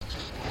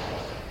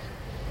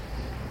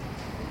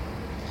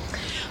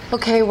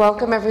Okay,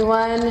 welcome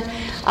everyone.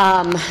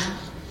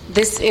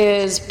 This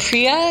is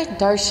Priya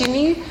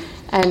Darshini,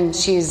 and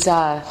she's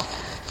an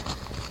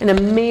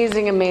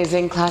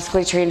amazing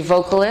classically trained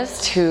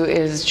vocalist who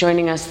is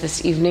joining us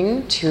this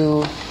evening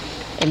to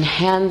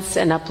enhance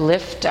and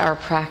uplift our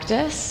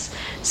practice.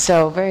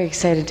 So very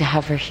excited to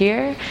have her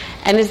here.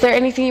 And is there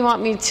anything you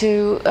want me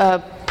to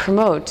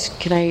promote?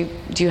 Do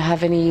you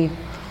have any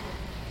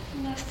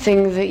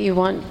thing that you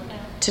want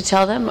to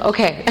tell them?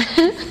 Okay.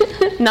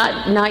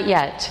 Not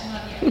yet.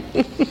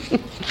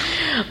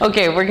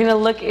 Okay, we're going to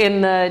look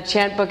in the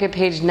chant book at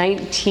page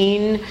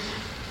 19.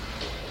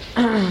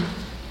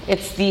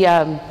 It's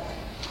the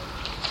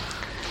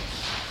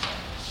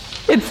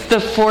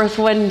fourth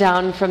one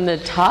down from the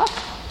top.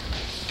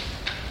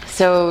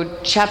 So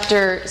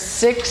chapter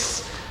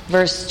 6,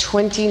 verse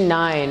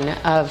 29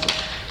 of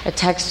a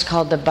text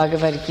called the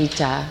Bhagavad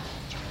Gita.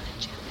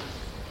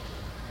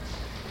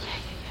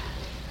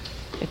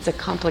 It's a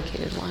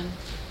complicated one.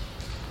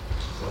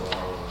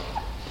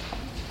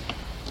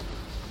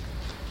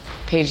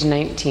 Page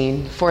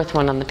 19, fourth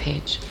one on the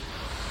page.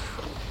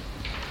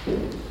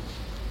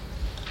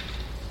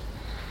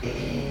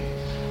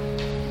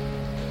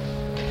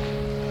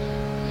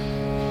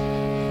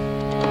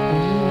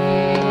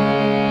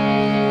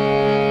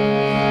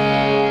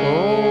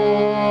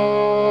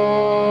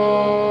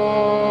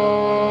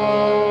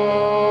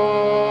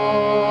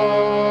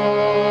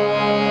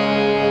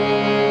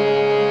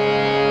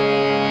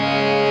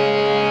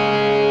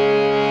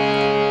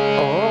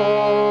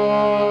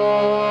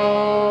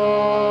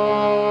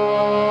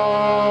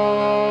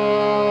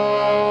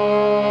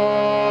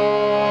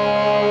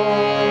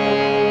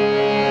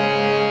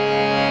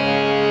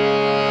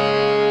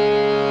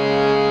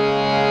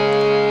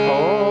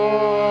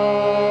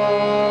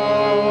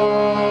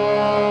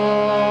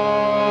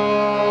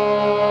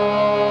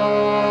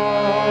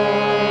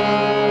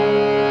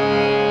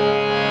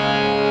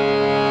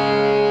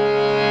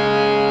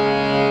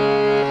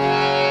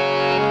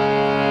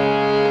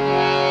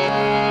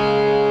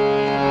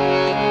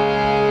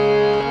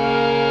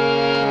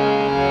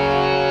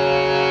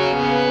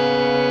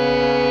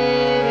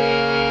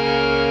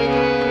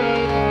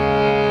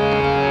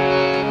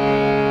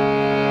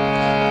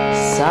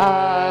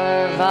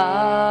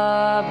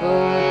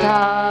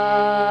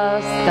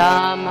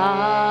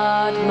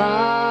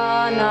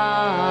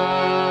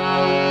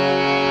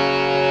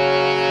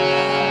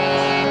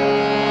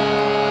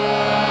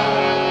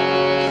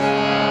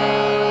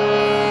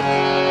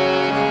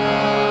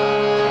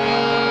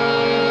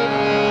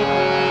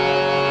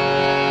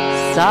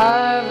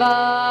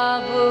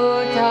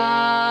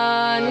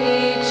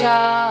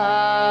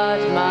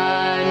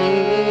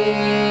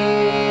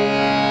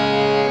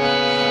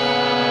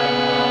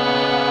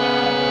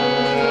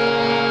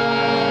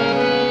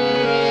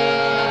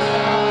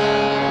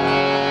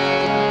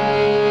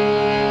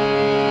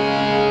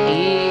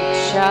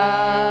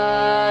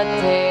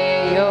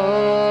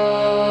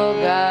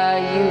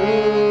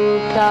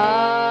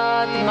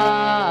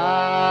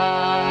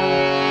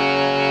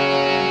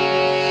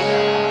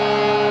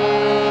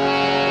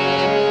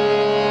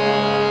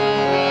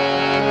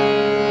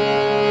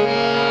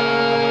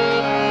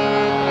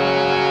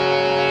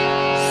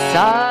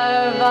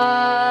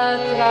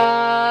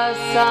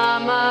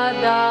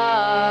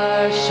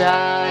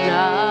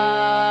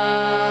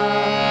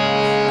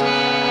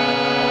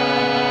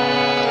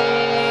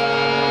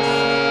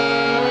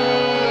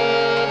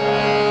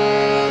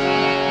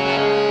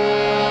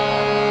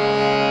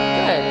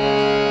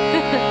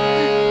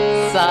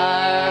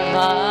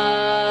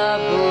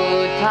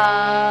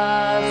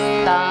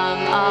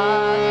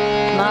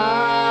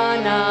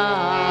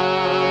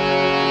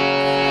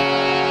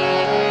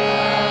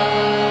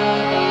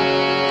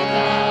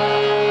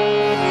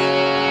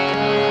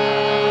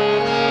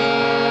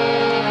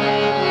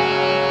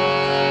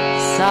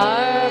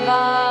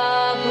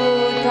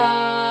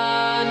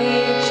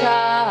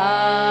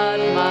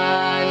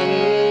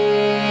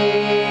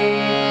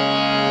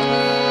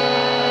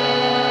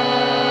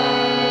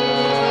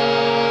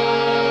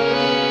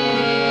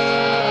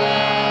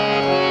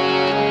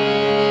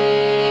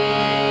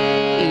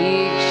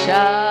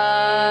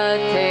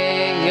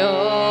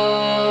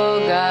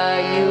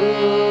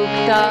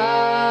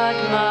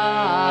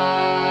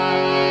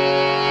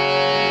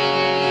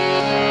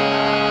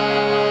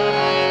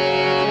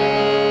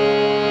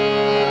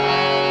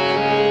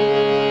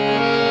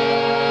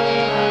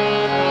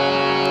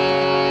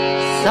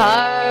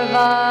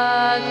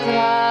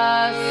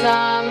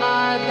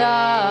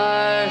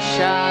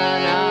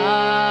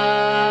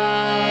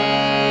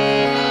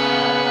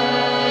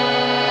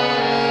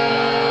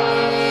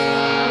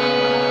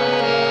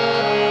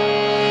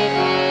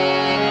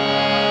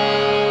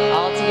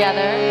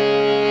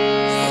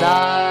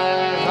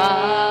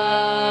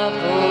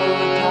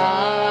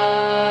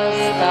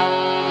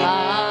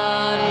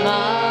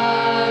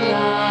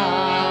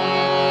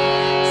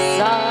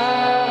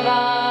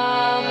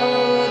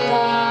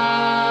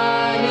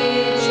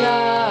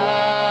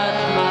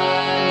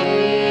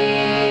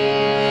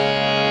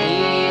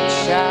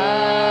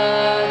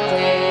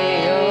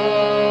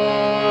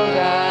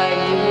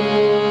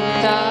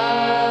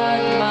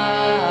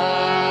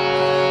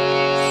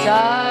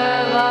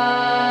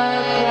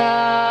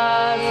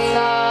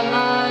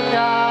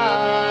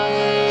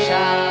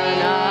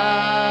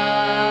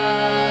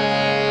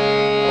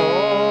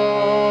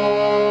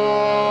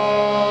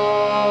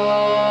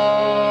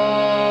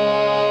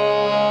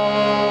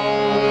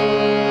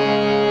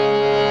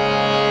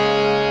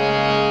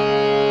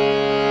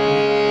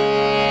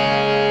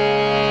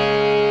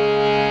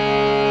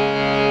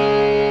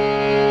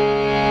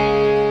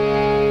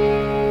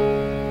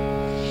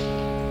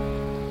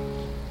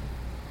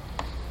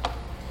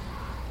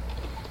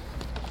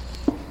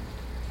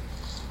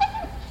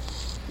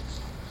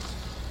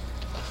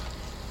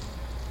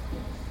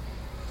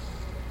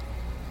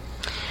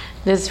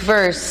 This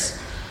verse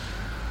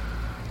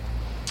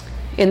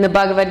in the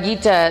Bhagavad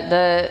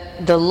Gita,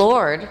 the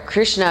Lord,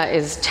 Krishna,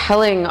 is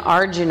telling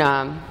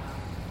Arjuna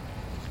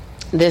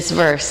this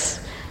verse,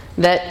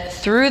 that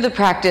through the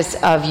practice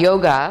of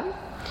yoga,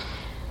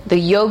 the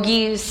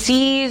yogi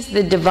sees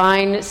the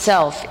divine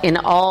self in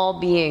all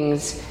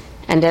beings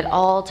and at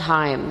all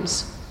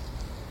times.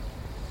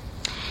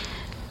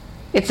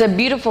 It's a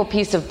beautiful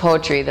piece of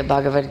poetry, the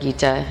Bhagavad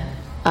Gita.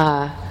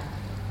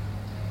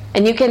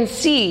 And you can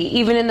see,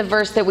 even in the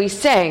verse that we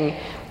sang,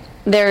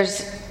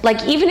 there's,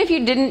 like, even if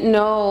you didn't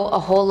know a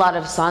whole lot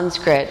of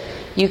Sanskrit,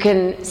 you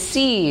can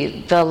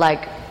see the,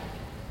 like,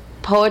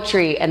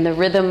 poetry and the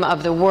rhythm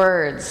of the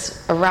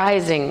words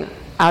arising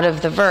out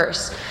of the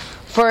verse.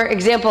 For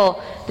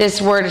example, this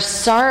word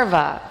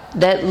sarva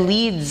that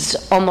leads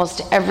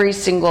almost every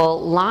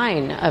single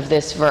line of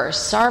this verse.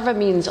 Sarva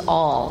means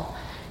all,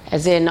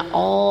 as in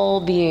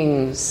all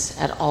beings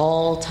at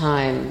all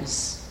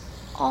times.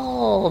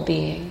 All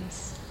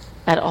beings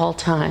at all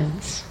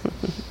times.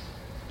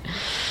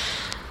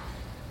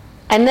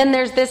 And then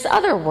there's this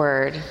other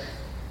word,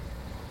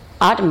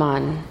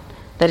 Atman,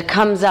 that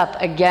comes up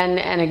again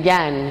and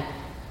again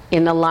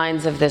in the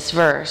lines of this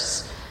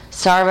verse.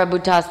 Sarva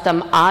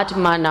bhutastam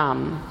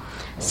atmanam,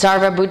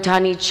 sarva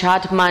bhutani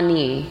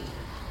chatmani,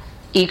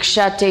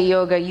 ikshate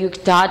yoga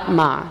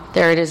yuktatma.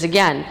 There it is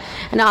again.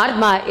 And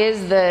Atma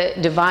is the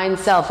divine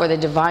self or the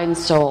divine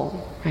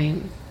soul,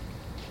 right?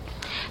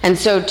 And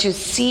so to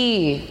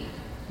see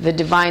the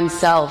divine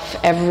self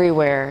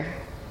everywhere,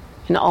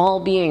 in all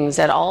beings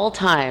at all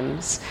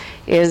times,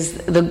 is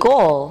the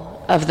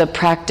goal of the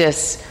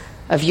practice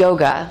of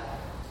yoga.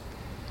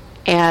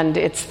 And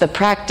it's the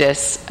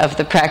practice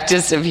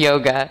of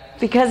yoga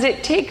because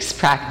it takes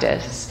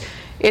practice.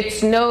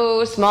 It's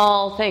no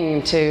small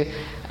thing to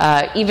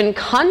even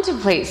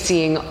contemplate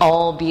seeing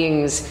all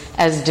beings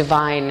as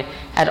divine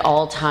at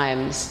all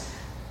times.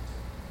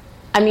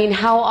 I mean,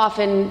 how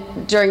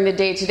often during the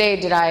day today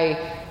did I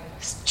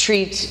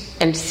treat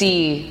and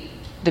see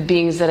the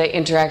beings that I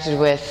interacted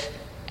with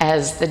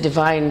as the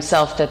divine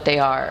self that they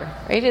are,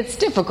 right? It's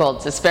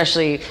difficult,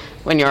 especially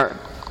when you're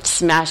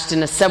smashed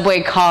in a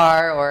subway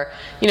car, or,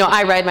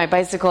 I ride my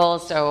bicycle,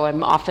 so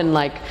I'm often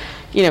like,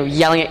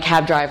 yelling at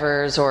cab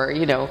drivers, or,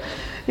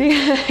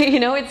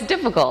 it's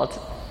difficult.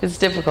 It's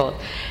difficult.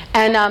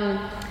 And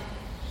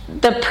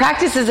the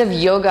practices of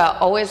yoga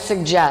always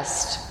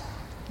suggest,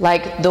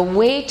 like, the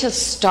way to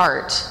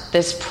start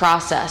this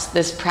process,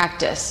 this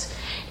practice,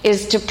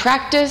 is to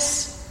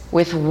practice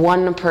with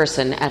one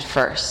person at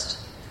first.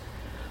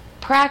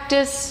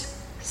 Practice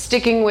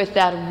sticking with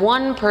that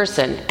one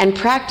person, and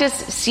practice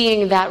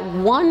seeing that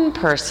one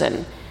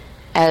person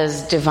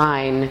as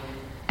divine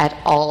at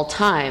all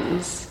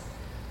times.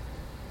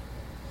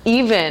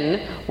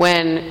 Even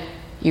when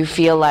you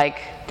feel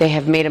like they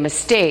have made a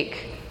mistake,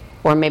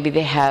 or maybe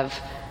they have,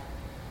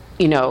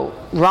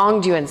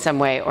 wronged you in some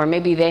way, or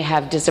maybe they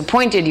have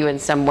disappointed you in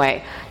some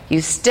way,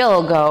 you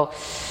still go,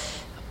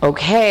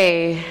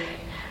 okay,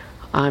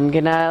 I'm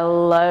gonna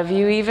love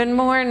you even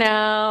more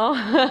now,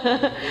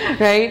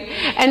 right?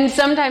 And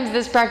sometimes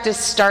this practice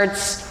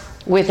starts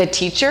with a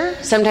teacher.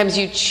 Sometimes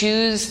you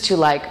choose to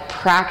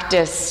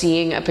practice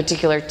seeing a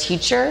particular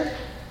teacher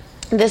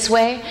this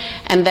way,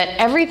 and that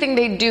everything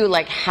they do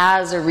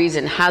has a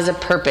reason, has a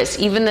purpose.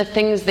 Even the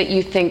things that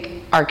you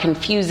think are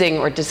confusing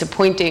or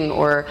disappointing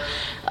or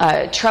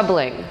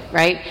troubling,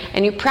 right?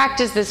 And you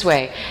practice this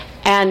way.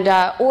 And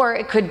or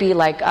it could be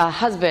like a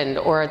husband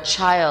or a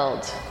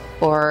child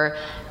or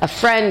a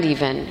friend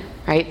even,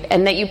 right?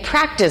 And that you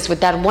practice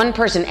with that one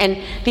person.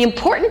 And the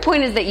important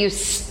point is that you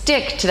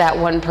stick to that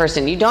one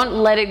person. You don't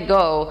let it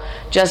go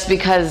just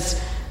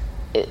because,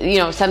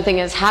 something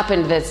has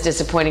happened that's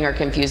disappointing or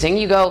confusing.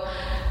 You go,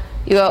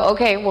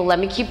 okay, well, let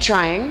me keep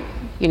trying,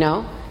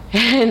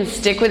 and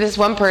stick with this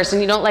one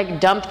person. You don't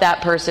dump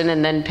that person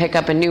and then pick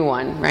up a new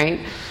one, right?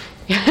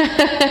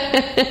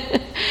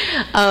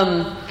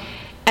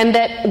 And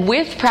that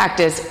with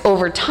practice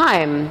over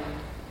time,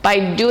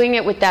 by doing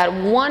it with that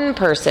one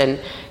person,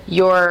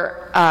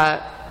 your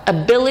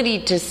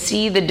ability to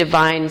see the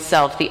divine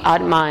self, the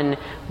Atman,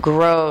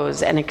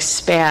 grows and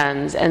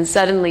expands, and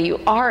suddenly you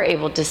are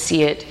able to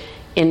see it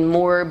in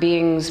more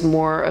beings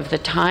more of the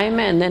time,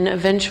 and then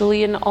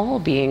eventually in all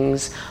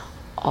beings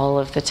all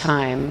of the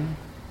time.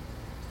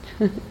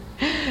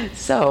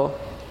 So,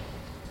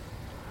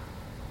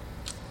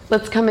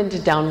 let's come into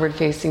downward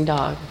facing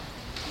dog.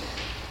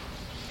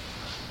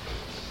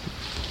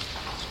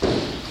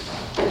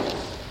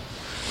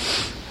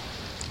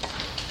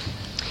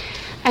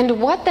 And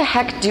what the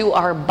heck do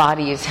our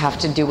bodies have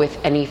to do with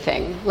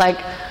anything?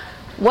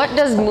 What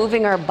does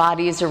moving our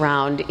bodies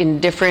around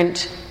in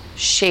different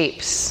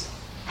shapes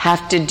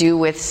have to do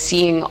with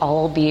seeing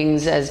all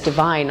beings as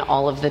divine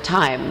all of the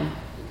time?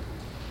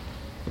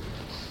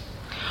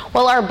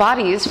 Well, our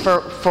bodies,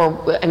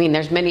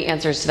 there's many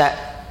answers to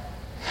that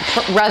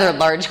rather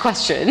large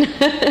question.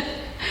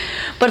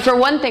 But for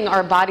one thing,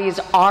 our bodies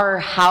are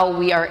how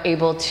we are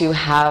able to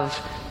have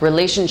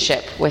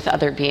relationship with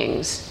other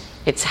beings.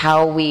 It's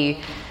how we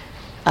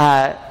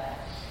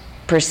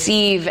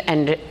perceive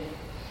and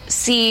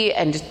see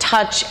and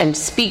touch and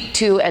speak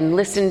to and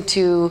listen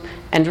to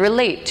and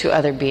relate to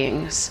other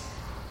beings.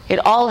 It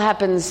all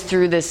happens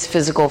through this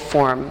physical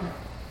form.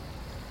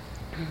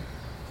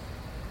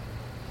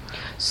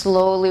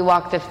 Slowly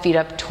walk the feet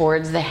up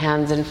towards the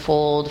hands and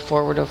fold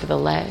forward over the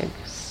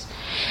legs.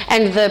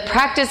 And the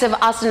practice of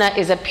asana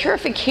is a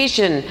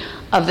purification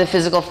of the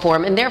physical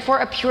form, and therefore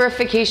a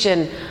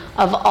purification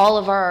of all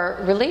of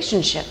our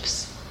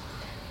relationships.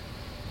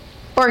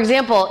 For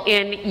example,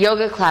 in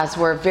yoga class,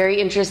 we're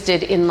very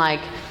interested in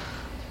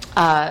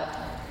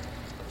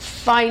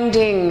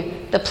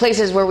finding the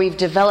places where we've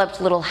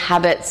developed little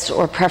habits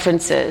or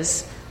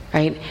preferences,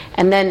 right?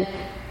 And then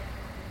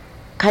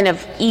kind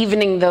of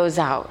evening those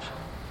out.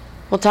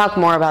 We'll talk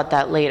more about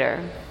that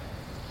later.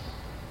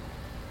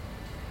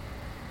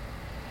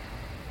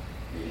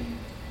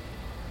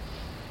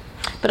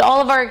 But all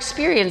of our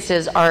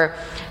experiences are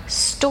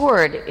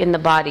stored in the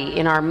body,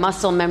 in our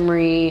muscle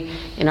memory,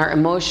 in our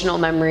emotional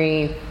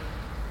memory.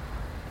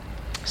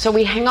 So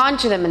we hang on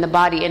to them in the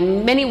body.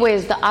 In many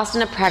ways, the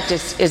asana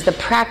practice is the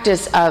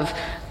practice of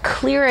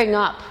clearing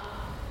up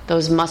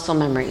those muscle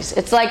memories.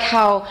 It's like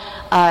how,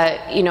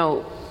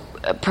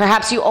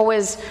 perhaps you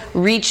always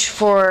reach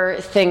for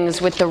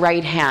things with the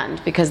right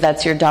hand because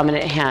that's your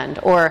dominant hand.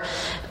 Or,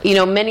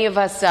 many of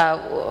us,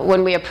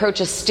 when we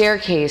approach a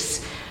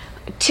staircase,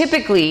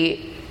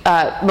 typically,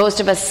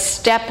 most of us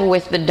step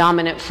with the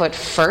dominant foot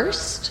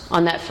first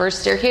on that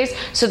first staircase.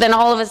 So then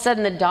all of a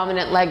sudden the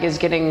dominant leg is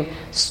getting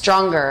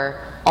stronger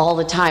all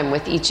the time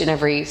with each and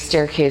every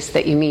staircase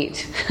that you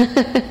meet.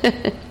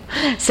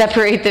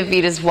 Separate the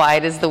feet as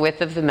wide as the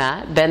width of the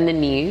mat. Bend the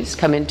knees.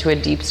 Come into a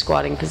deep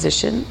squatting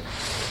position.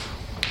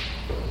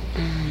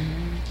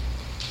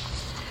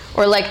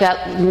 Or like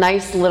that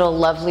nice little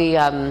lovely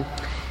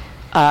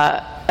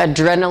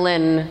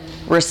adrenaline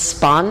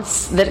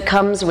response that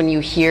comes when you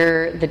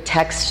hear the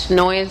text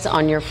noise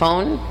on your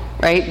phone,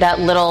 right? That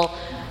little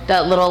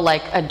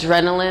like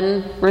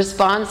adrenaline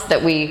response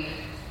that we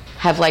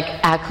have like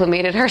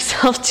acclimated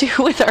ourselves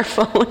to with our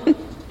phone,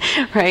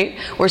 right?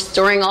 We're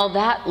storing all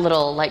that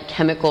little like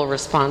chemical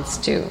response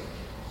too.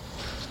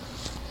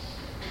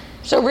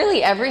 So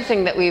really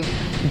everything that we've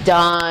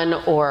done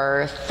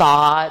or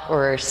thought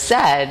or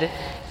said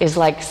is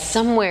like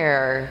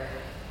somewhere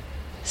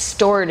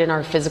stored in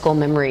our physical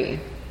memory.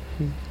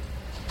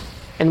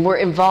 And we're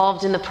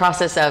involved in the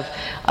process of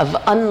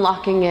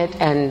unlocking it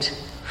and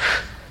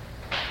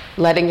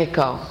letting it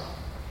go.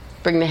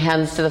 Bring the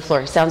hands to the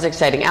floor. Sounds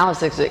exciting.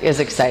 Alice is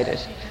excited.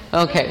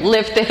 Okay,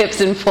 lift the hips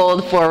and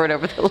fold forward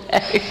over the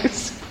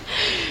legs.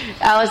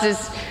 Alice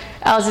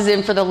is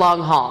in for the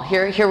long haul.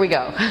 Here we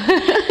go.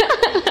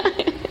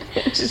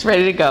 She's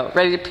ready to go.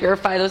 Ready to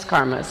purify those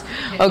karmas.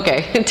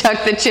 Okay,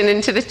 tuck the chin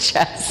into the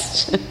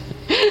chest.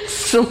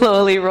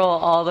 Slowly roll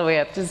all the way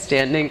up to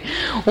standing,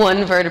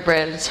 one vertebra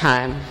at a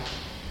time.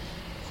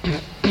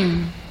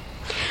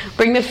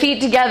 Bring the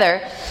feet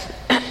together.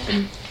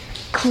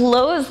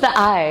 Close the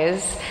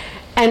eyes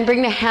and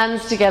bring the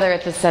hands together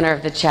at the center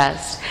of the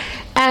chest.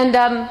 And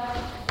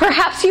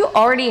perhaps you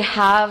already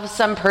have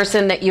some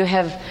person that you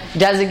have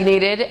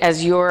designated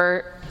as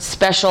your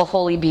special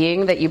holy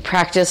being that you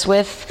practice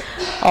with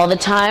all the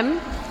time.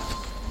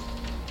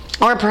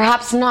 Or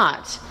perhaps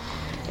not.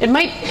 It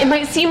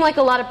might seem like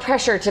a lot of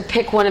pressure to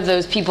pick one of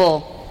those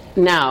people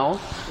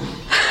now.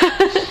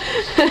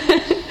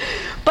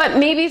 But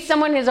maybe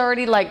someone is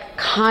already like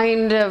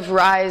kind of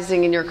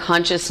rising in your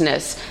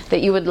consciousness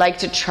that you would like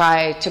to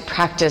try to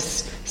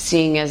practice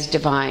seeing as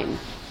divine,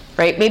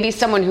 right? Maybe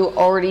someone who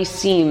already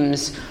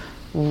seems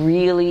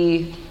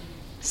really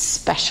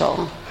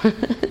special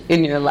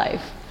in your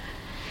life.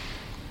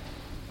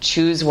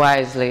 Choose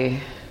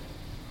wisely.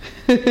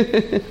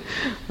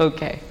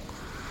 Okay.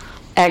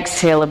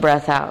 Exhale a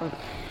breath out.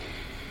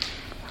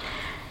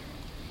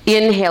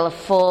 Inhale a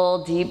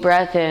full deep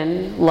breath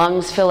in.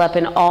 Lungs fill up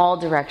in all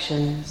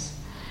directions.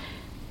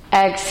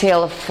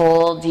 Exhale a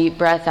full deep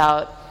breath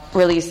out.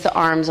 Release the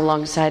arms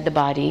alongside the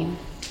body.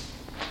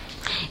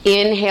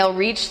 Inhale,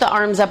 reach the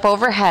arms up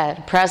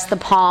overhead. Press the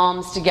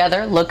palms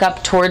together. Look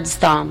up towards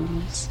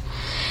thumbs.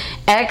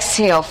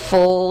 Exhale,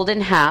 fold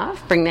in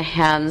half. Bring the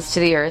hands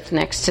to the earth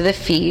next to the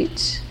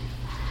feet.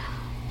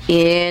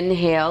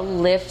 Inhale,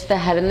 lift the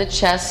head and the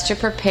chest to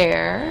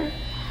prepare.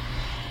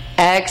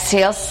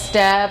 Exhale,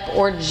 step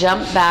or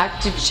jump back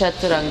to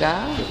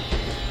Chaturanga.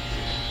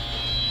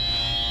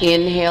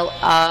 Inhale,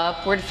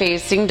 upward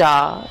facing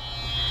dog.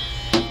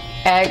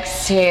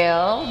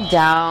 Exhale,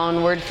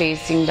 downward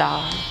facing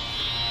dog.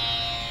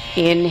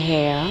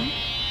 Inhale.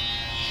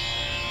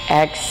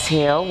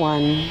 Exhale,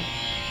 one.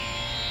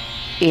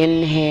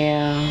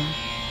 Inhale.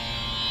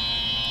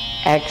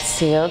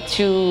 Exhale,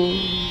 two.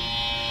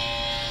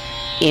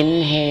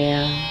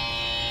 Inhale.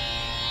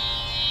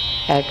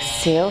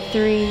 Exhale,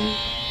 three.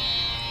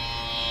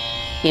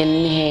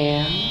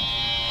 Inhale.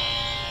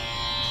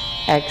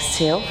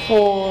 Exhale,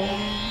 four.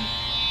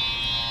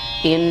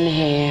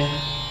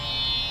 Inhale.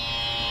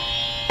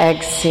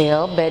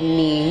 Exhale, bend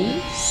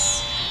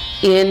knees.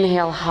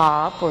 Inhale,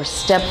 hop or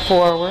step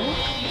forward.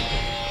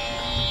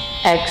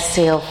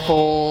 Exhale,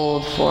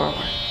 fold forward.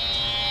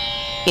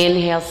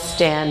 Inhale,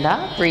 stand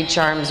up, reach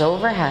arms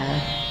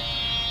overhead.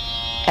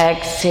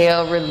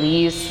 Exhale,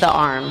 release the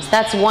arms.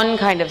 That's one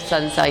kind of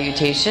sun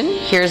salutation.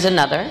 Here's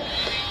another.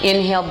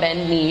 Inhale,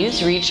 bend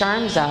knees, reach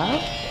arms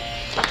up.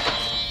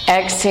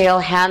 Exhale,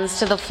 hands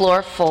to the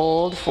floor,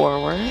 fold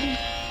forward.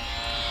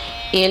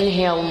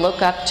 Inhale,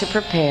 look up to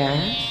prepare.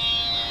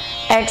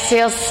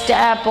 Exhale,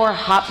 step or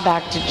hop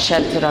back to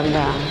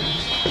Chaturanga.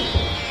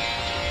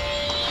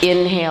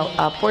 Inhale,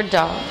 upward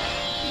dog.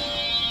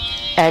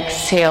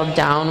 Exhale,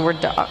 downward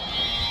dog.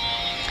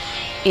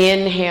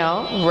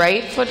 Inhale,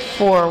 right foot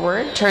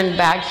forward, turn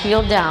back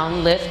heel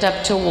down, lift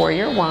up to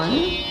warrior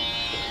one.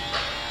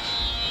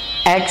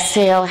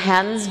 Exhale,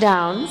 hands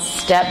down,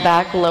 step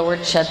back, lower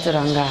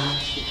Chaturanga.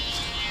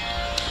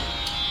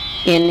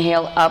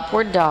 Inhale,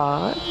 upward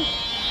dog.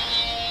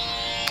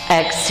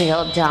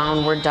 Exhale,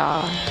 downward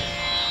dog.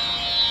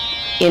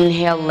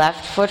 Inhale,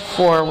 left foot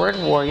forward,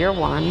 warrior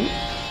one.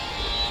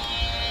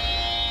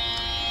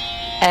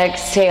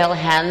 Exhale,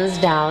 hands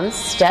down,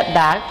 step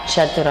back,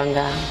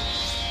 Chaturanga.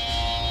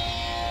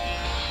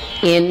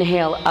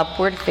 Inhale,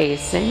 upward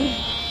facing.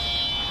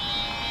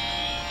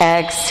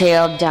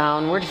 Exhale,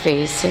 downward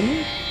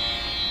facing.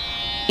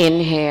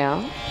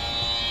 Inhale.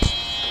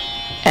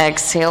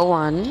 Exhale,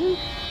 one.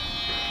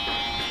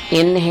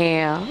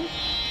 Inhale.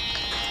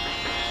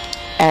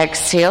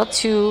 Exhale,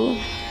 two.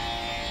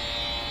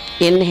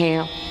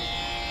 Inhale.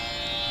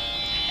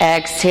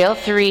 Exhale,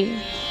 three.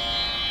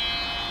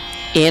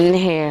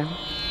 Inhale.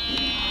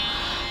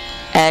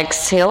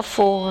 Exhale,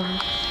 four.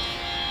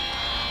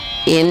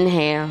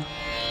 Inhale.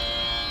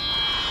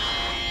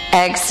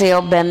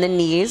 Exhale, bend the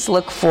knees,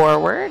 look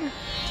forward.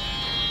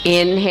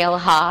 Inhale,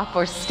 hop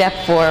or step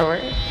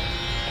forward.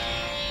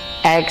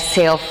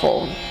 Exhale,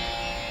 fold.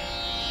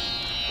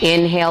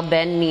 Inhale,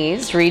 bend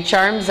knees, reach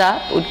arms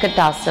up,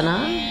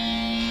 Utkatasana.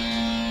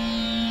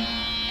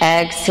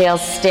 Exhale,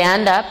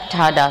 stand up,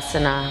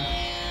 Tadasana.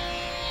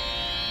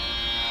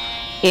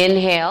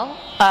 Inhale.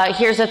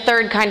 Here's a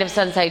third kind of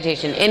sun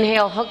salutation.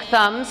 Inhale, hook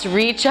thumbs,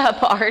 reach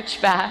up,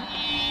 arch back.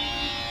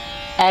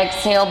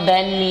 Exhale,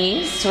 bend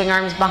knees, swing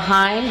arms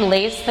behind,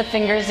 lace the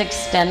fingers,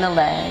 extend the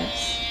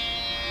legs.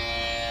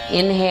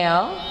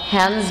 Inhale,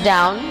 hands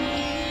down,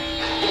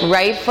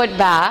 right foot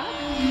back.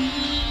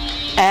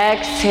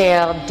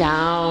 Exhale,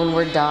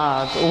 downward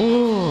dog.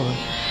 Ooh.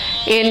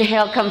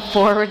 Inhale, come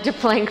forward to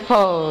plank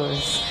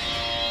pose.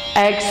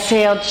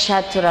 Exhale,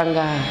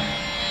 Chaturanga.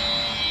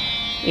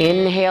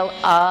 Inhale,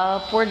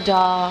 upward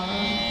dog.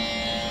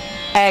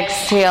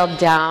 Exhale,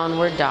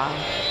 downward dog.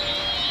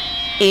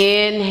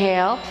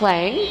 Inhale,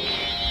 plank.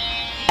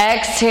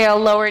 Exhale,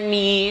 lower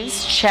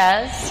knees,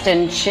 chest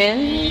and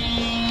chin.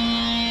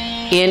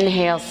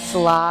 Inhale,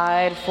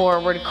 slide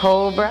forward,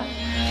 cobra.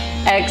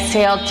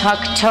 Exhale,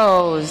 tuck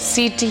toes,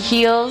 seat to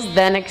heels,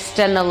 then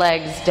extend the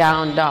legs,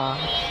 down dog.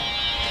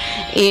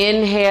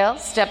 Inhale,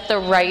 step the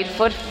right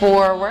foot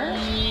forward.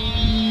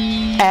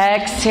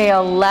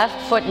 Exhale,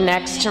 left foot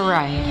next to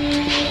right.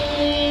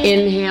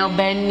 Inhale,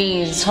 bend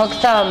knees, hook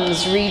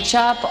thumbs, reach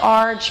up,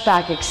 arch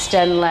back,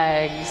 extend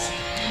legs.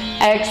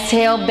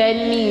 Exhale,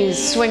 bend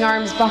knees, swing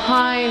arms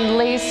behind,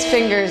 lace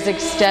fingers,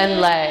 extend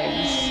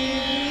legs.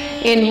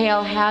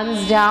 Inhale,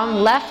 hands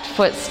down, left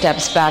foot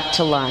steps back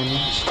to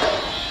lunge.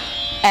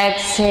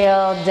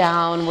 Exhale,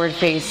 downward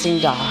facing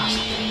dog.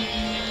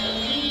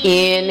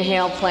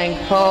 Inhale, plank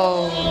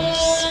pose.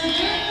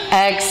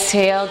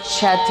 Exhale,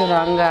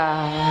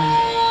 Chaturanga.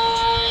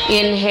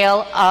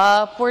 Inhale,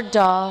 upward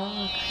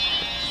dog.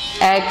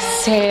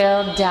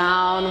 Exhale,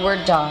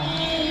 downward dog.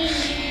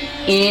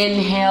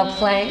 Inhale,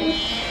 plank.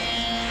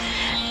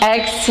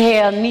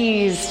 Exhale,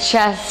 knees,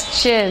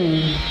 chest,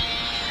 chin.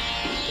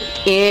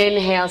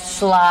 Inhale,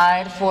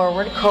 slide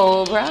forward,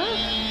 cobra.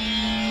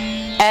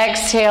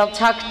 Exhale,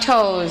 tuck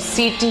toes,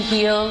 seat to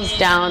heels,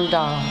 down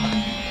dog.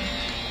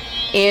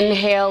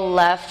 Inhale,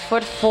 left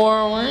foot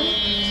forward.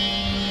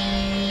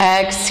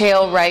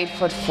 Exhale, right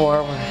foot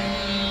forward.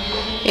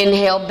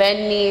 Inhale,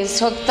 bend knees,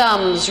 hook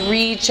thumbs,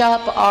 reach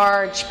up,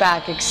 arch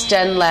back,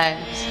 extend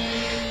legs.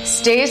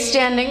 Stay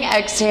standing,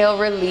 exhale,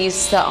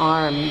 release the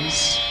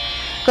arms.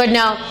 Good,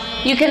 now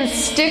you can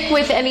stick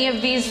with any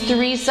of these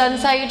three sun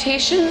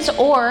salutations,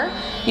 or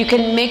you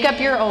can make up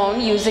your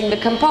own using the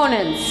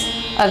components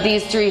of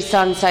these three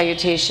sun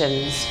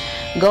salutations.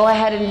 Go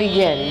ahead and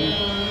begin.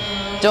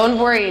 Don't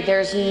worry,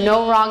 there's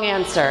no wrong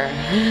answer.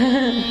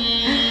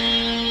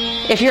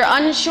 If you're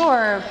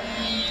unsure,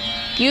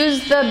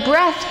 use the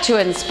breath to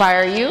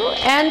inspire you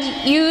and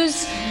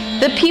use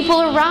the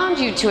people around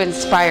you to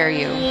inspire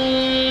you.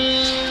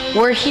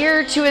 We're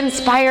here to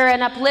inspire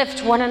and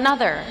uplift one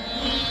another.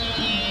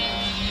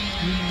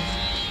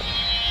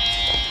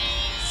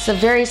 It's a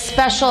very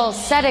special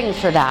setting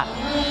for that,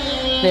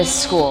 this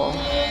school.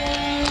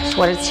 It's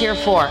what it's here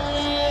for.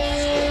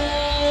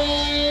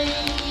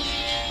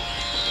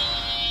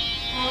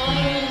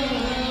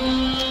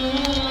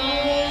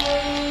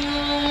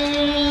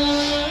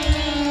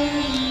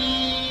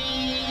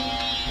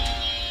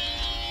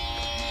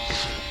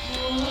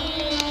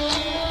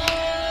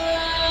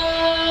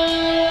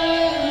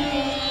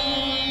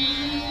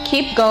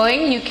 Keep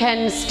going. You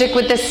can stick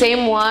with the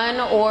same one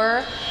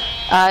or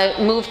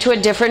move to a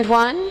different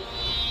one.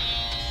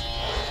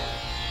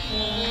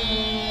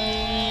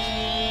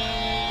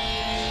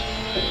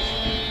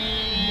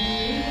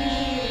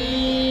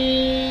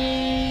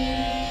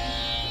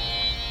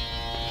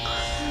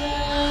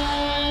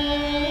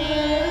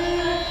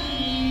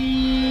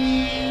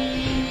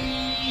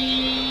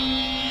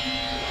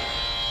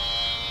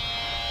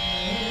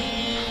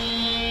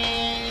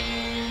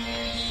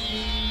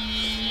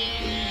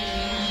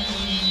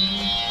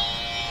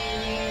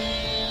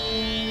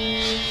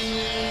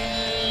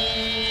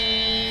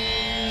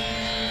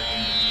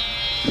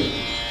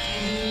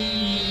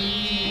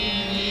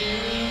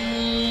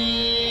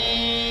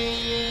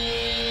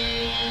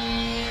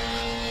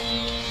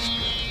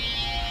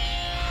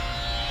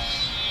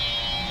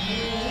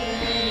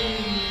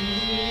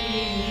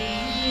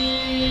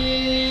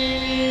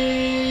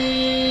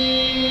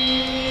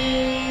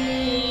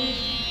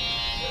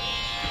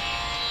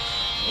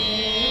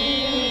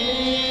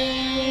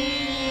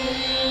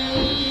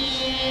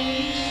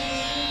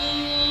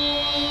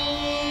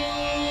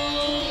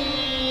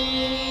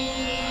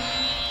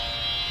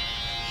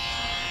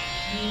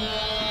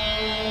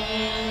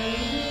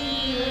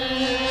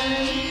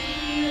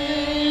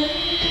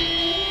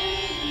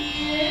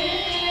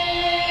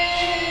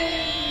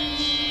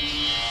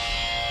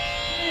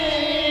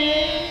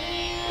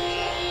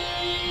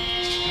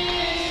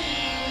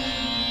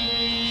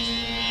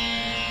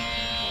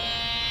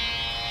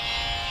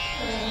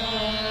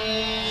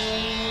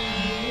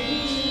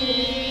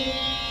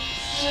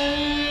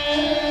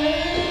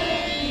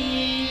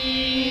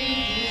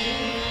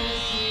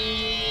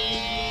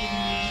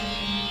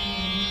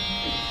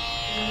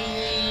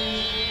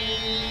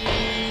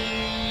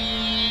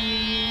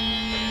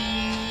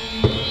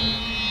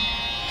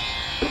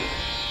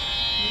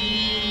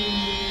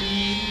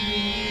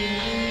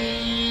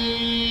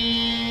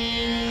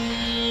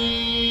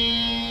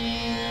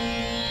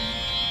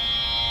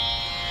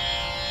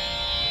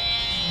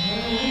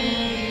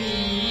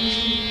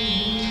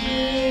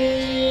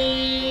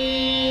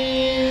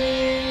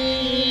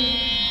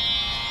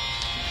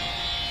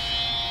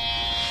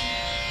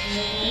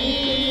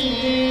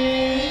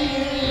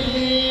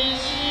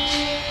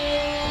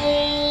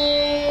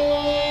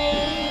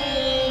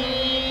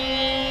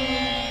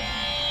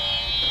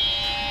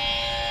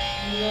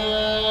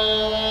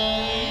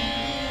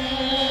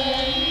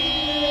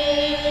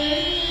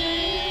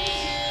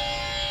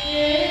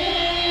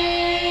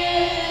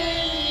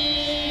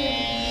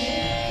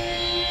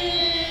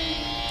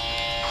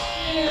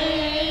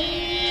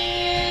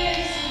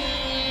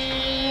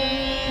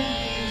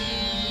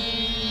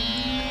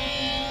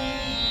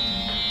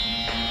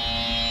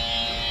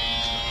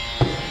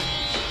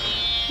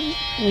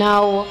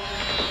 Now,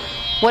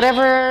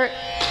 whatever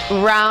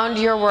round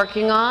you're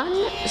working on,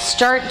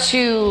 start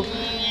to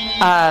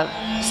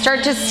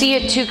see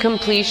it to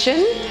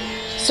completion.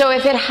 So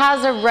if it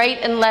has a right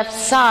and left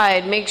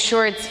side, make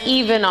sure it's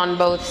even on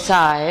both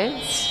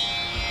sides.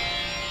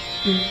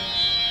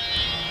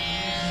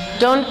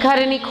 Don't cut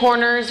any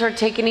corners or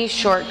take any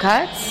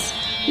shortcuts.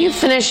 You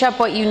finish up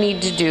what you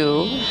need to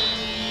do.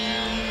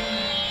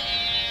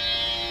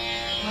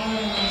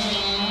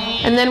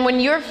 And then when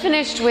you're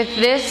finished with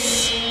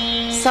this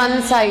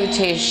sun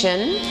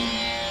salutation,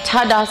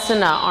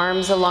 Tadasana,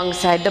 arms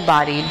alongside the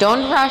body.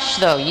 Don't rush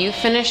though, you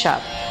finish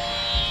up.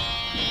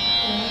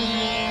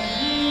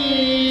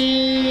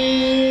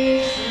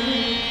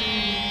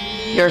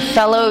 Your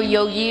fellow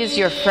yogis,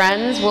 your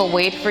friends will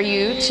wait for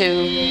you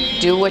to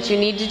do what you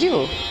need to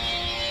do.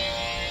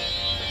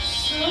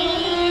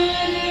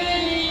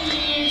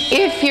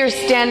 If you're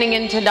standing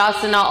in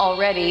Tadasana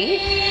already,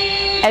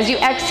 as you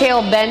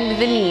exhale,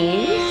 bend the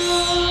knees.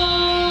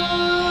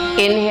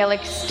 Inhale,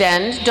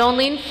 extend. Don't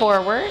lean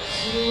forward.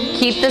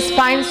 Keep the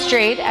spine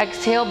straight.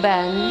 Exhale,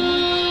 bend.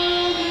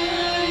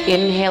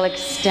 Inhale,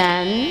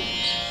 extend.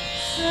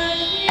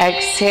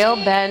 Exhale,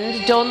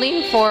 bend. Don't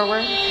lean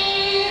forward.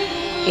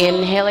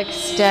 Inhale,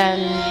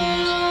 extend.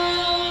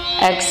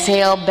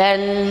 Exhale,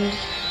 bend.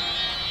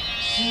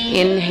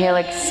 Inhale,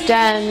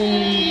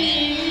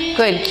 extend.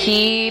 Good.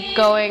 Keep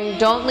going.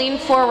 Don't lean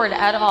forward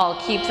at all.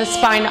 Keep the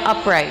spine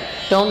upright.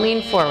 Don't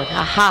lean forward.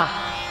 Aha.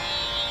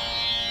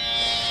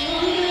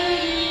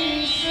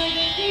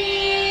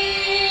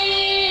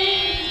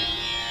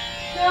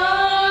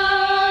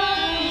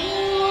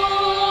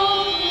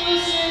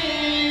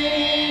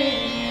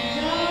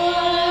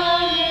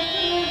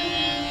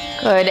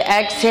 Good.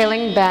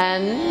 Exhaling,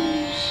 bend.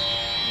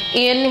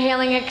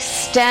 Inhaling,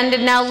 extend.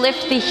 And now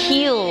lift the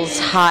heels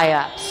high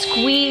up.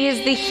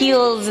 Squeeze the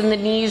heels and the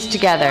knees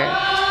together.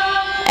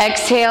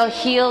 Exhale,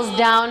 heels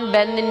down,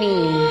 bend the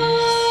knees.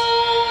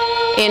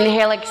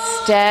 Inhale,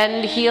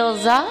 extend,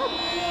 heels up.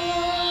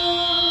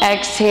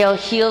 Exhale,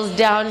 heels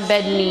down,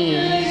 bend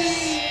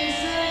knees.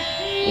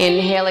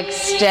 Inhale,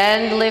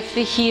 extend, lift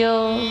the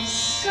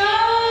heels.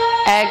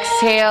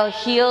 Exhale,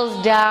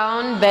 heels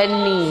down,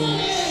 bend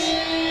knees.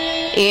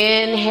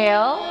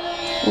 Inhale,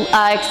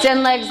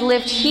 extend legs,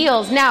 lift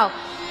heels. Now,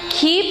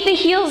 keep the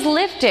heels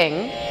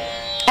lifting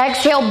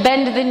Exhale,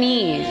 bend the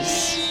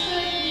knees.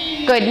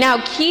 Good.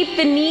 Now keep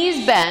the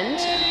knees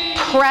bent.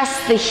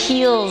 Press the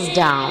heels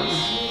down.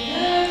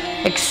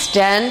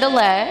 Extend the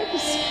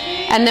legs.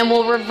 And then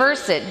we'll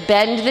reverse it.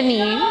 Bend the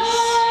knees.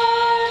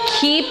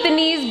 Keep the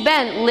knees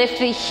bent. Lift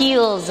the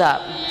heels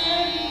up.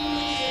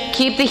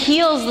 Keep the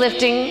heels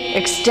lifting.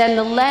 Extend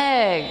the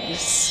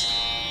legs.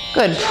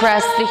 Good.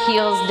 Press the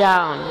heels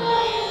down.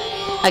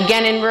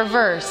 Again in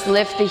reverse.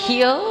 Lift the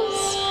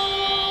heels.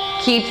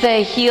 Keep the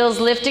heels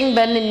lifting.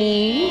 Bend the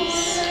knees.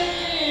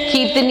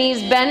 Keep the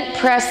knees bent.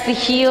 Press the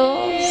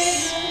heels.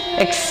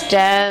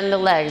 Extend the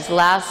legs.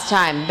 Last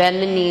time.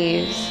 Bend the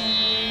knees.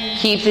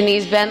 Keep the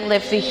knees bent.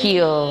 Lift the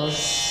heels.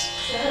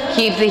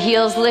 Keep the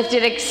heels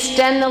lifted.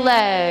 Extend the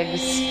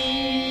legs.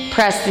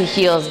 Press the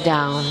heels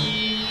down.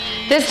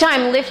 This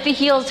time, lift the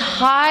heels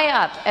high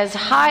up, as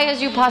high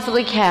as you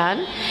possibly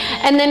can,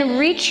 and then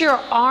reach your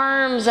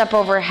arms up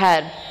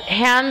overhead.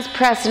 Hands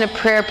pressed in a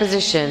prayer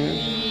position.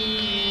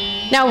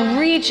 Now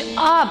reach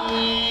up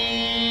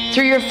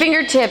through your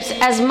fingertips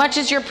as much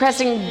as you're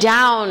pressing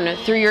down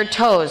through your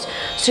toes.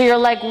 So you're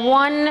like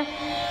one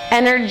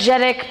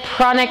energetic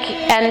pranic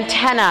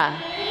antenna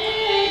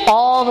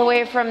all the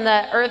way from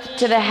the earth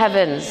to the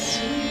heavens.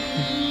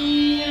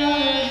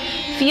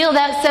 Feel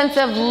that sense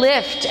of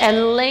lift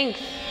and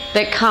length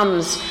that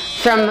comes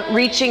from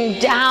reaching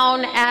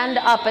down and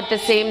up at the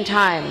same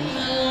time.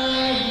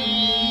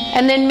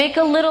 And then make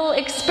a little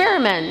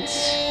experiment.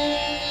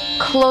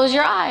 Close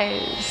your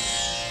eyes.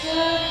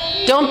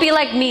 Don't be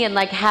like me and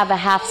like have a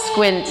half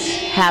squint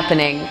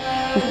happening.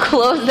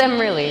 Close them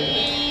really.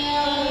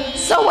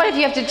 So what if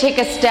you have to take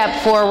a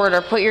step forward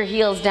or put your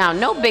heels down?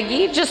 No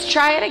biggie, just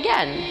try it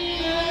again.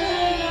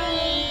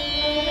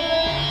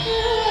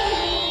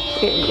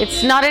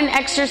 It's not an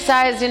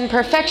exercise in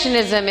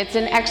perfectionism, it's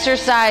an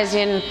exercise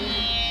in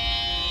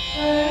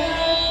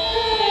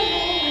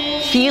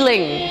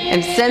feeling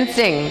and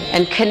sensing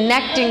and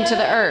connecting to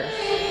the earth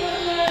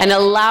and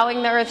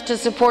allowing the earth to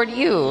support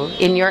you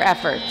in your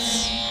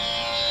efforts.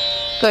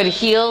 Good.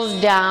 Heels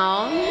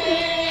down,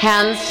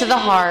 hands to the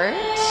heart.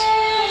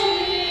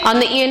 On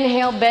the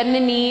inhale, bend the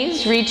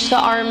knees, reach the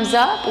arms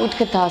up,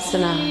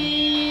 Utkatasana.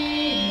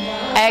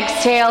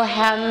 Exhale,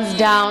 hands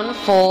down,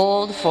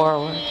 fold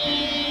forward.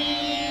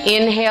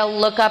 Inhale,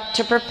 look up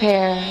to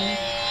prepare.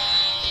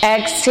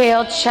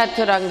 Exhale,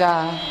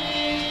 Chaturanga.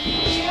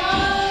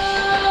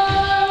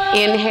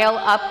 Inhale,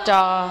 up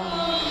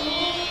dog.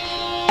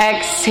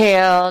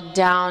 Exhale,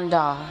 down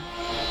dog.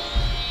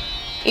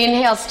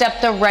 Inhale,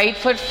 step the right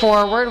foot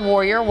forward,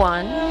 warrior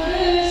one.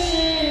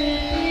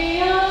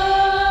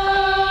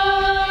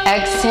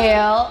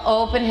 Exhale,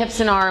 open hips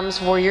and arms,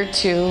 warrior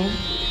two.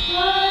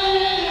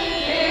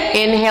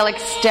 Inhale,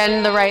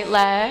 extend the right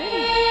leg.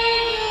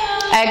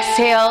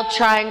 Exhale,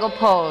 triangle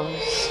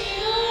pose.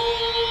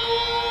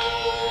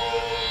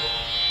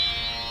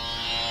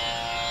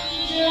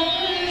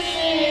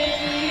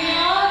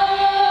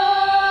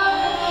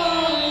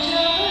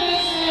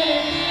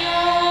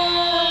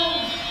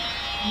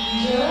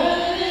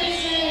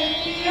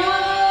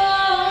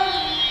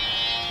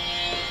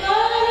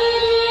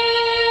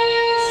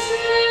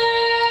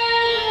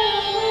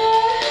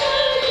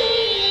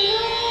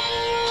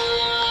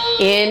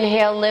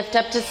 Inhale, lift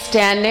up to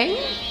standing.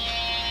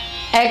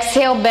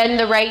 Exhale, bend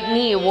the right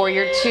knee,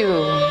 warrior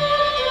two.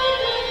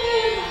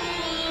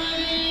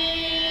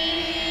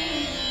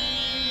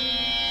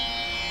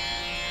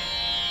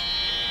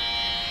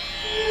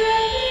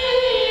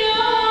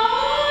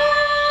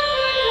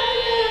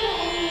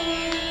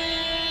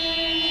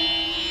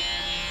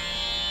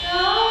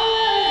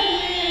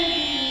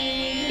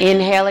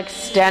 Inhale,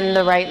 extend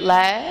the right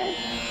leg.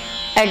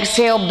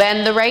 Exhale,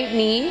 bend the right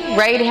knee.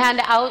 Right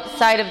hand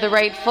outside of the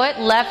right foot.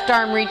 Left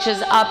arm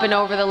reaches up and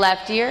over the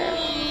left ear.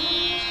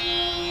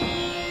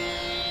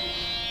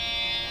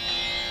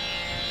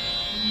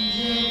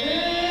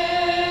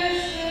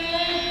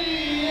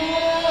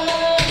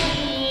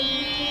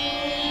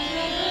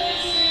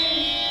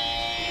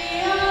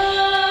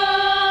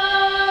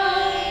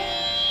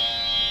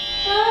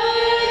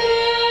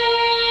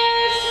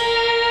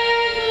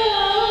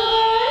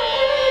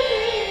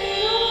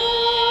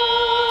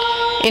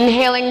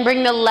 Inhaling,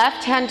 bring the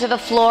left hand to the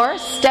floor.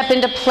 Step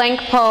into plank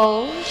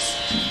pose.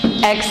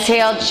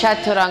 Exhale,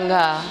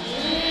 Chaturanga.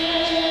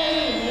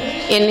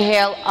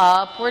 Inhale,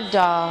 upward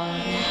dog.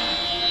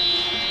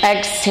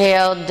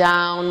 Exhale,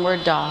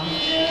 downward dog.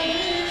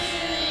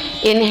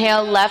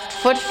 Inhale, left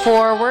foot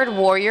forward,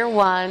 warrior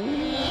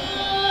one.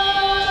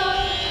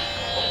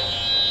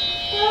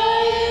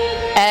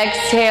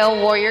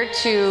 Exhale, warrior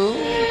two.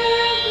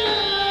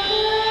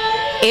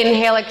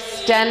 Inhale,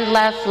 extend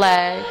left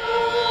leg.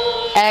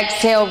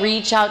 Exhale,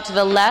 reach out to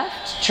the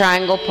left,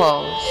 triangle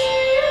pose.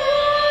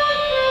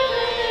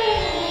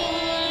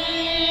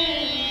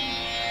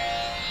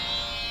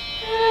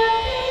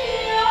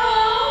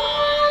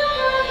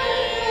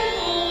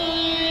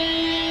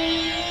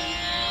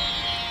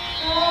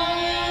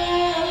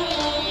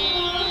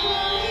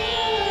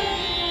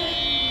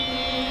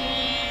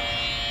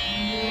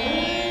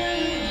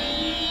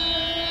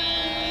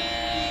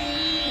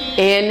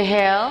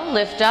 Inhale,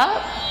 lift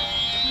up.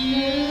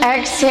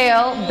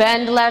 Exhale,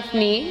 bend left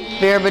knee.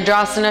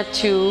 Virabhadrasana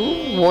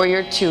 2,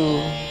 Warrior 2.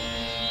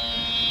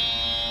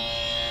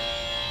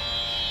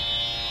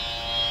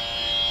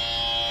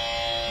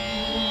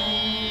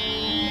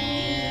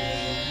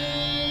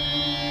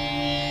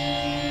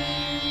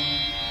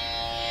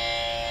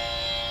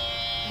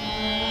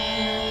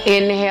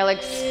 Inhale,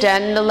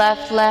 extend the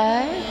left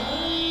leg.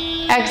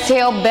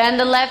 Exhale, bend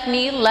the left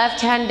knee,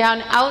 left hand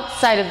down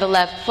outside of the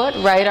left foot,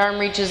 right arm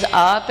reaches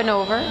up and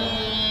over.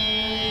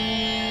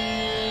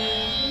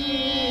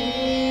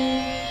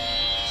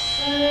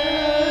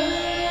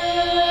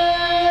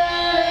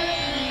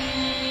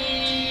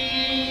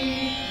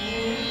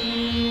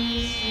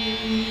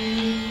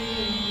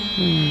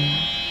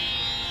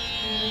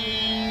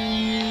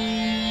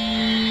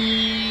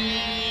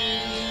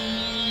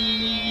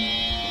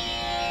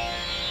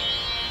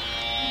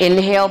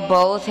 Inhale,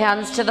 both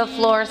hands to the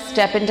floor,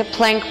 step into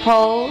plank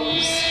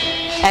pose.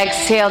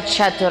 Exhale,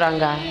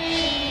 chaturanga.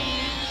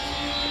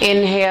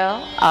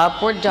 Inhale,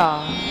 upward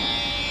dog.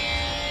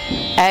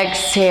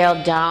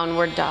 Exhale,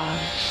 downward dog.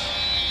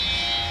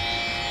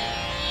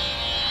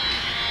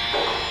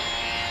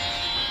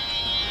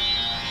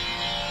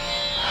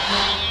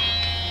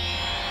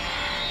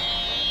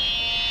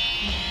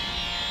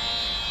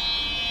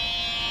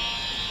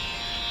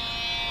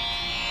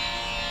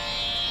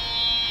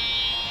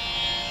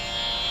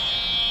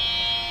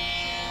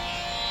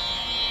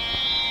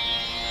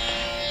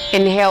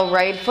 Inhale,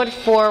 right foot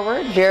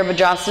forward,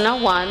 Virabhadrasana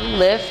 1,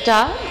 lift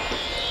up,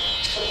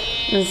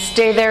 and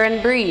stay there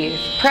and breathe.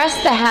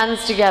 Press the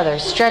hands together,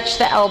 stretch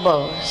the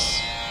elbows.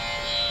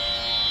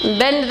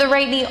 Bend the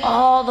right knee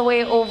all the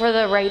way over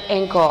the right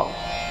ankle.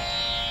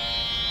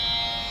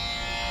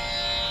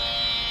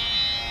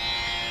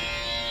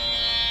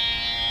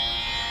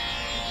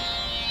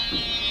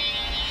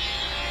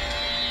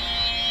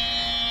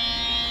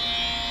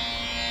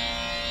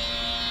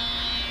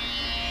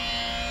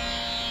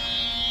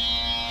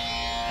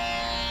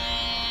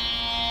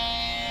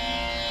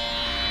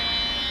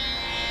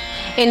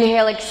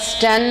 Inhale,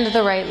 extend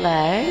the right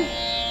leg.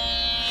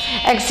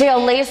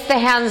 Exhale, lace the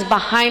hands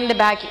behind the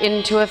back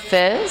into a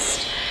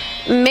fist.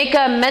 Make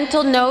a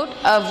mental note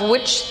of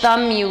which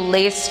thumb you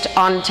laced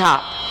on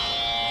top.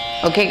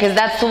 Okay, because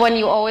that's the one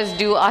you always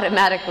do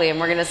automatically, and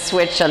we're going to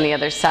switch on the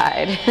other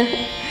side.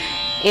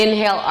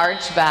 Inhale,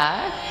 arch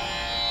back.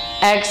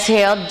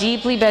 Exhale,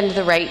 deeply bend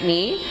the right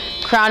knee.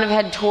 Crown of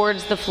head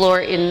towards the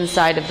floor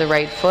inside of the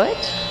right foot.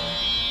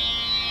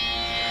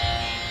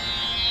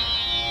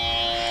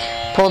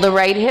 Pull the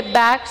right hip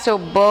back so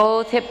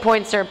both hip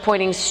points are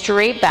pointing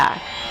straight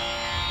back.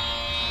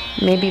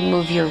 Maybe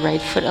move your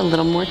right foot a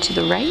little more to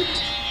the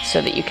right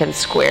so that you can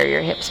square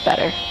your hips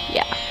better.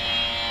 Yeah.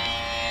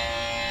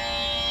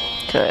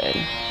 Good.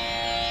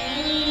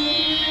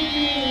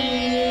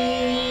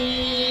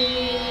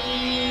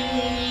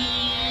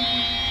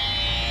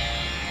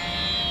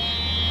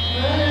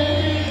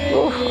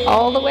 Ooh,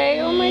 all the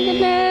way. Oh my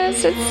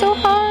goodness, it's so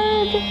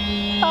hard.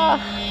 Ah,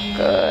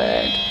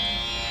 good.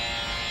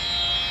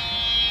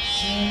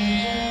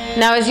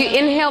 Now as you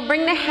inhale,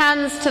 bring the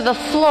hands to the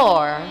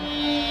floor.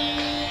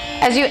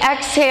 As you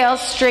exhale,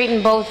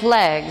 straighten both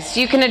legs.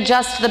 You can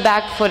adjust the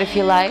back foot if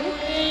you like.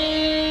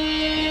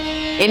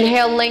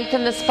 Inhale,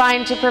 lengthen the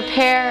spine to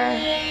prepare.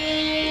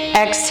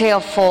 Exhale,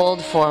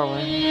 fold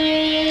forward.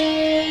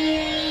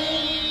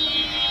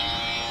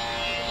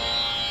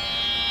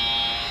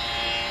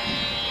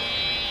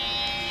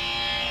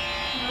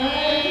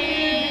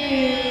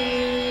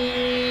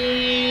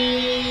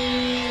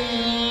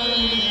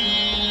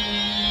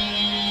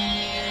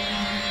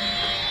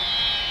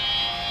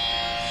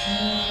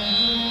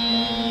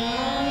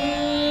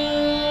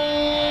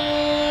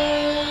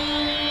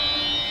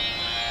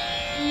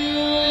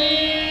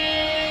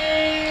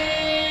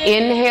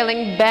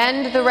 Inhaling,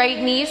 bend the right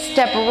knee,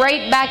 step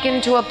right back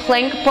into a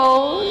plank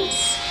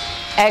pose.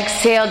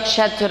 Exhale,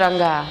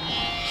 chaturanga.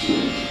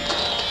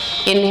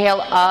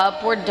 Inhale,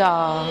 upward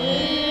dog.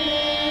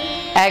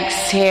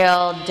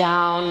 Exhale,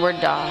 downward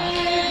dog.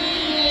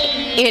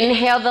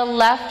 Inhale the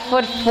left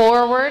foot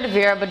forward,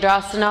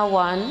 Virabhadrasana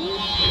 1.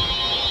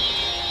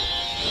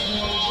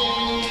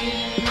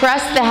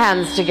 Press the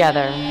hands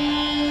together.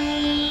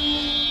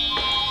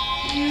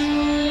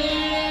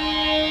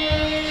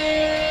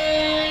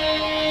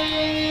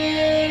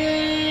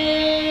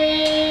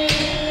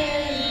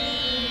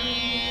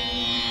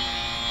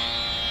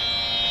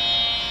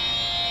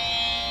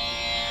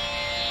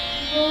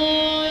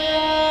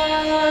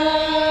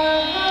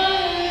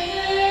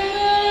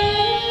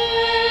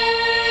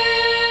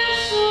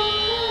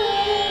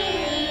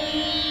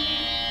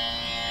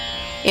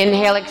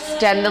 Inhale,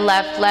 extend the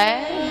left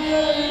leg.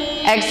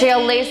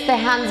 Exhale, lace the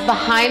hands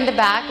behind the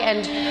back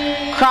and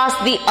cross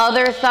the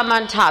other thumb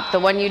on top, the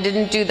one you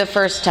didn't do the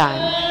first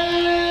time.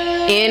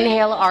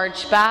 Inhale,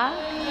 arch back.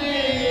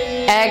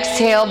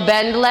 Exhale,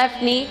 bend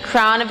left knee,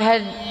 crown of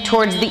head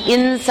towards the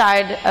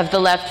inside of the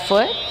left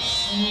foot.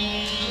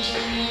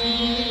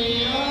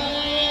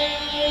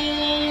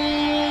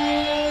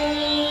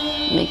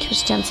 Make your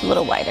stance a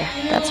little wider.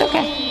 That's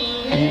okay.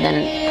 And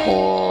then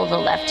pull the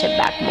left hip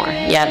back more.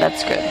 Yeah,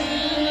 that's good.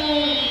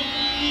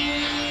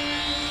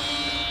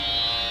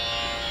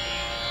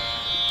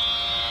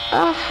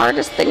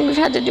 Hardest thing we've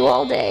had to do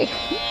all day.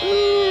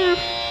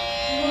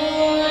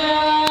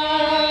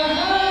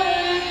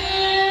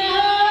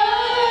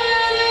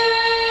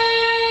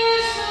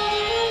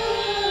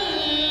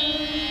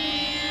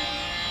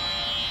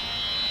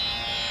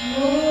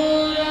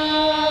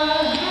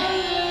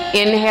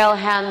 Inhale,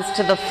 hands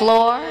to the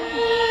floor.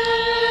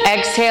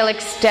 Exhale,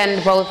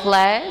 extend both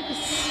legs.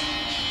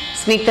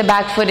 Sneak the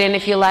back foot in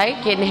if you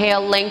like.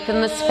 Inhale,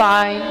 lengthen the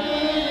spine.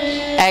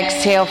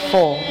 Exhale,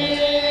 fold.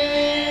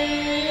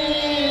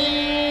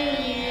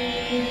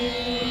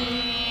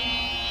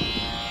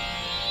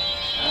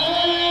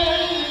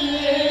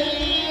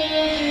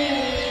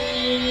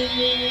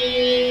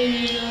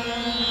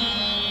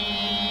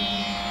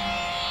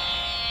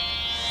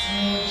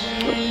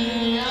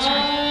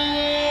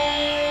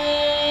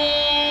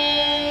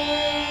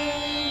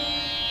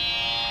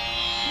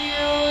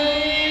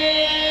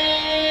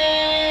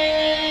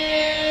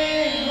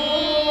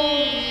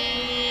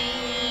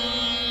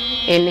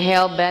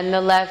 Inhale, bend the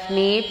left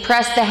knee.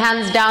 Press the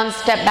hands down,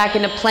 step back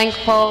into plank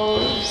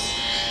pose.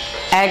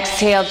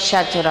 Exhale,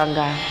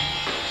 chaturanga.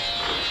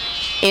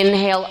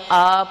 Inhale,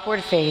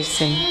 upward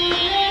facing.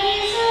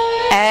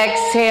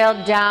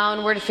 Exhale,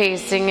 downward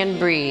facing, and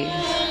breathe.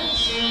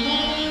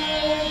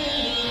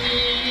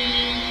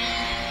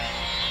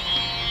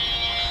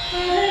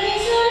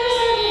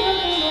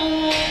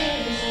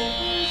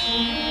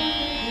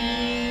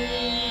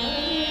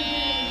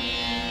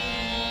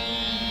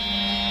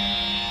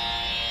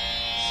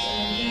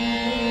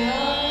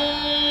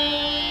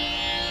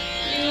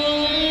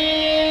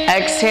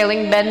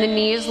 Exhaling, bend the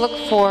knees, look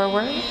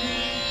forward.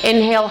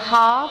 Inhale,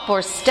 hop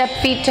or step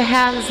feet to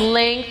hands,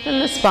 lengthen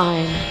the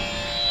spine.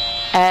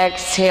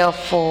 Exhale,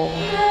 fold.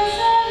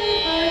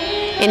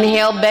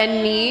 Inhale,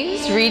 bend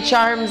knees, reach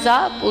arms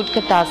up,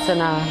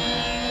 Utkatasana.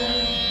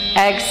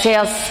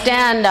 Exhale,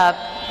 stand up,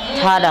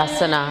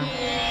 Tadasana.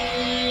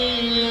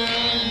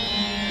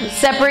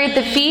 Separate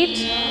the feet,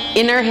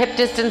 inner hip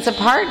distance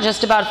apart,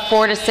 just about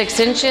 4 to 6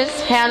 inches.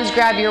 Hands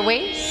grab your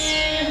waist.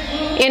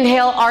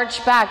 Inhale,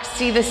 arch back,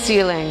 see the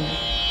ceiling.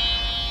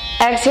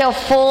 Exhale,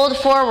 fold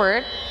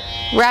forward.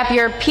 Wrap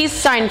your peace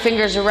sign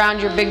fingers around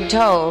your big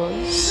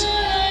toes.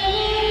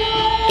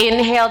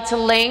 Inhale to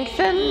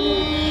lengthen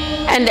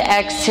and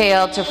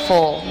exhale to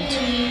fold.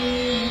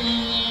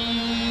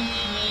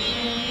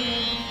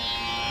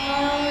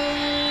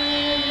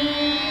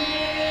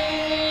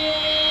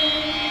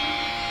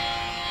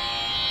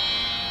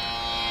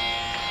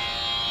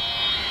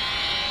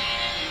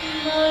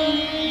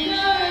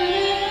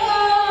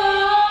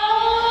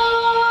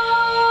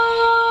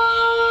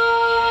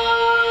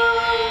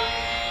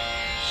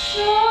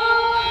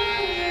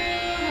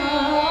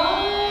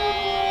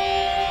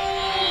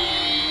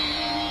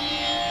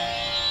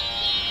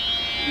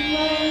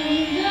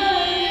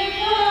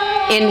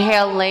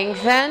 Inhale,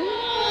 lengthen.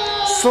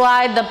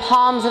 Slide the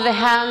palms of the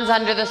hands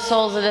under the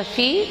soles of the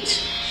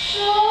feet.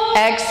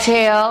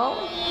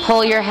 Exhale,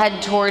 pull your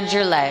head towards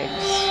your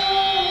legs.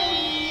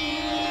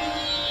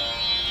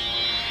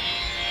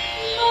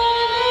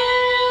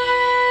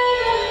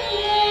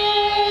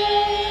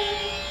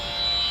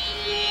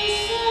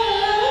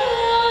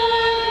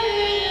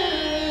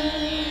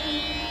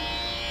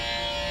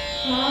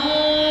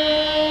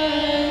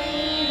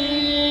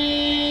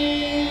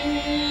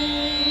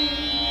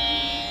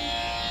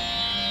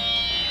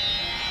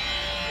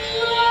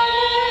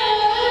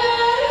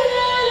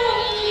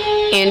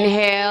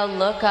 Inhale,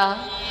 look up.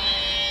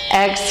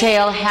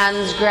 Exhale,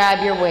 hands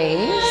grab your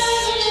waist.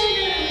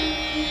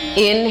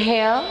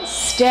 Inhale,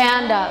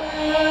 stand up.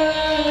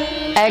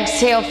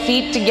 Exhale,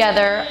 feet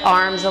together,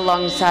 arms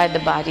alongside the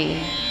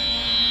body.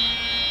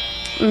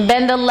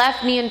 Bend the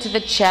left knee into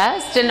the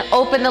chest and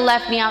open the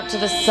left knee out to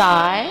the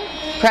side.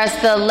 Press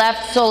the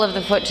left sole of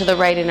the foot to the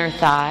right inner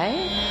thigh.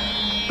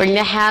 Bring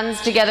the hands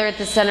together at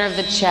the center of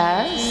the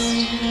chest.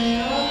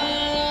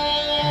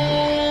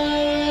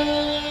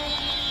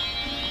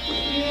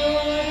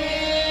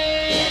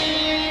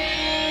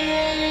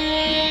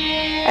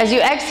 As you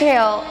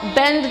exhale,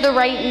 bend the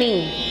right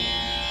knee.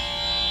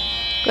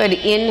 Good.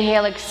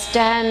 Inhale,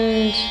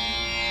 extend.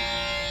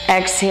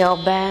 Exhale,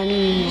 bend.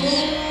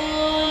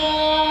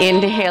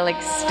 Inhale,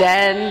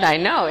 extend. I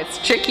know, it's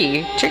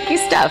tricky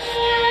stuff.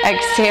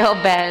 Exhale,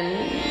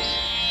 bend.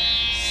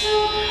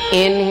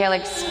 Inhale,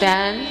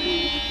 extend.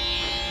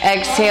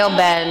 Exhale,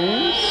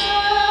 bend.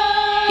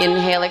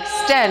 Inhale,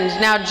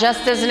 extend. Now,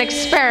 just as an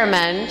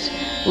experiment,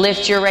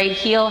 lift your right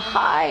heel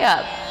high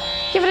up.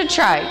 Give it a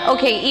try.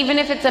 Okay, even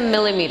if it's a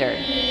millimeter,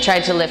 try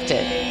to lift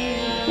it.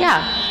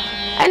 Yeah.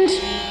 And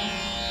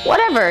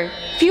whatever.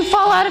 If you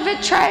fall out of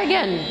it, try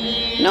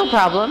again. No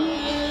problem.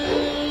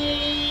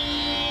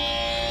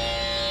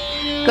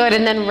 Good,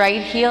 and then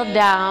right heel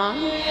down.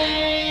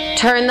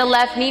 Turn the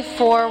left knee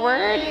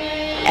forward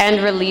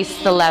and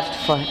release the left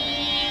foot.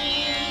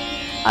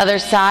 Other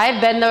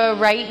side, bend the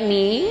right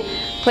knee.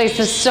 Place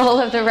the sole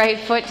of the right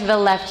foot to the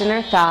left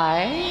inner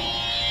thigh.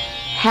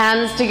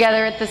 Hands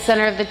together at the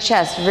center of the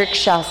chest,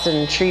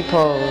 Vrikshasana, tree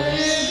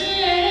pose.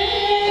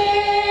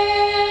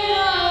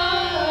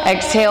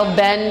 Exhale,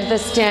 bend the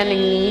standing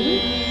knee.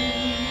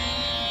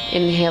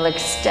 Inhale,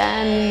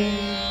 extend.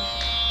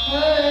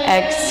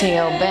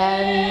 Exhale,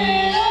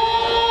 bend.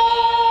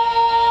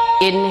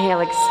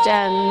 Inhale,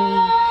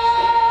 extend.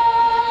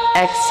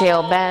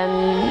 Exhale,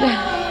 bend.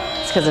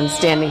 It's because I'm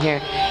standing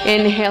here.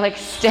 Inhale,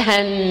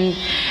 extend.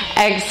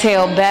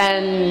 Exhale,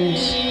 bend.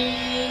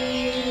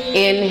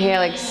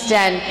 Inhale,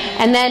 extend.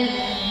 And then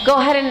go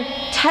ahead and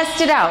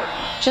test it out.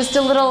 Just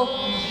a little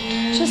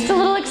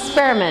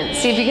experiment.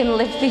 See if you can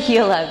lift the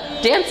heel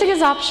up. Dancing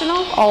is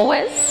optional,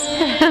 always.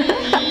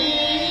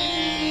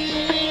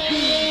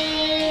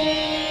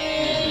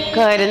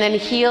 Good, and then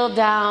heel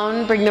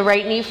down, bring the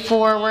right knee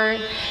forward,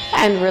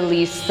 and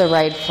release the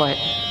right foot.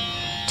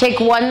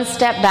 Take one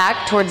step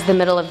back towards the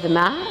middle of the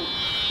mat.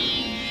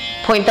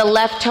 Point the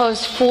left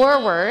toes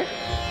forward.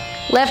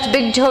 Left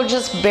big toe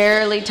just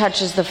barely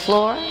touches the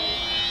floor.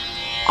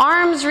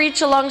 Arms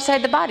reach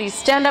alongside the body.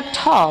 Stand up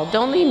tall,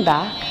 don't lean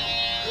back.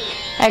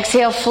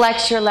 Exhale,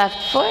 flex your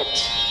left foot.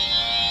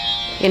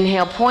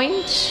 Inhale,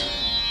 point.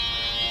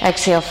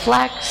 Exhale,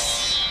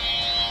 flex.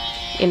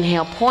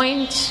 Inhale,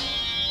 point.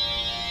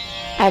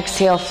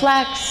 Exhale,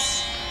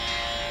 flex.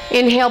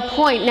 Inhale,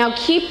 point. Now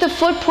keep the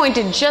foot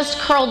pointed. Just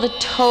curl the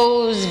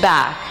toes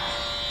back.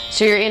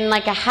 So you're in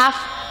like a half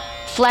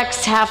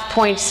flex, half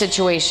point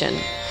situation.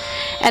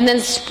 And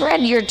then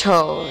spread your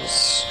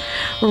toes.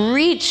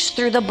 Reach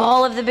through the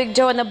ball of the big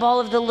toe and the ball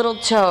of the little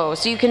toe.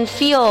 So you can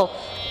feel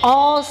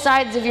all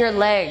sides of your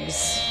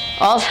legs.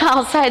 All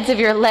sides of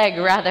your leg,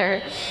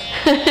 rather.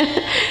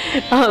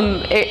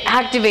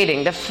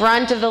 Activating the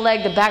front of the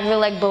leg, the back of the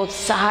leg, both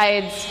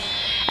sides.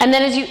 And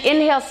then as you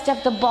inhale,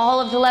 step the ball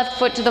of the left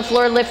foot to the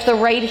floor, lift the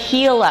right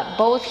heel up,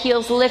 both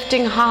heels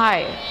lifting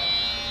high.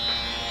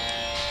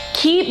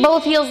 Keep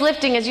both heels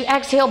lifting. As you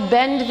exhale,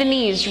 bend the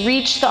knees,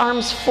 reach the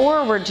arms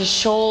forward to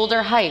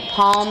shoulder height,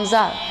 palms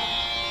up.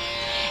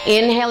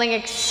 Inhaling,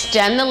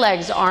 extend the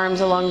legs,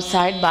 arms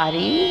alongside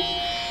body.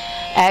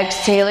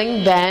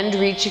 Exhaling, bend,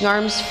 reaching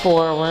arms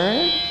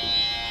forward.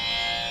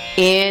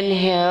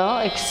 Inhale,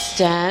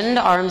 extend,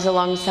 arms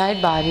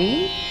alongside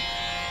body.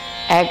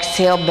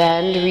 Exhale,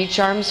 bend, reach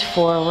arms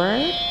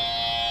forward.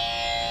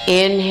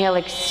 Inhale,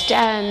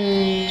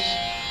 extend.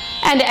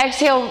 And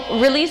exhale,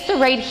 release the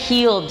right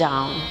heel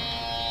down.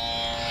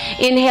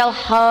 Inhale,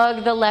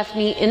 hug the left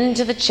knee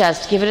into the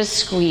chest, give it a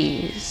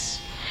squeeze.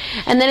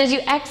 And then as you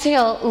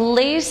exhale,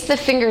 lace the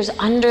fingers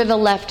under the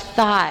left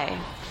thigh.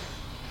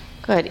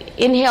 Good.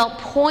 Inhale,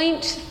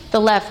 point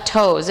the left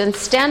toes and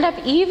stand up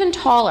even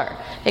taller.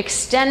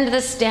 Extend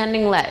the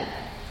standing leg.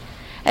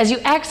 As you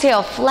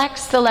exhale,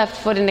 flex the left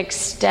foot and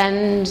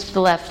extend the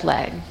left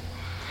leg.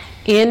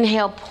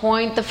 Inhale,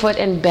 point the foot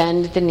and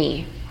bend the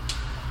knee.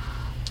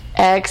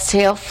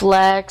 Exhale,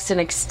 flex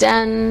and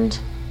extend.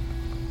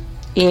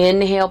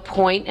 Inhale,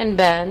 point and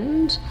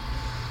bend.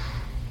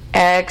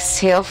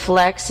 Exhale,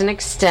 flex and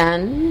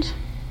extend.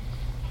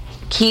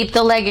 Keep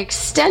the leg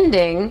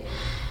extending.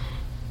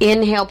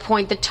 Inhale,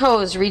 point the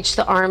toes, reach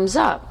the arms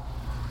up.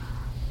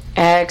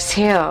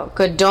 Exhale.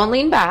 Good. Don't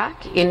lean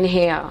back.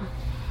 Inhale.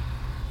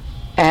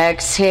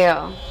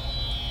 Exhale.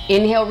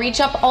 Inhale,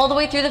 reach up all the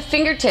way through the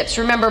fingertips.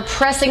 Remember,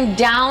 pressing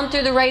down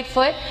through the right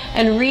foot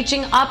and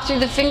reaching up through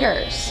the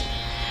fingers.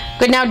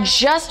 Good. Now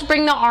just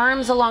bring the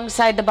arms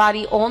alongside the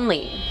body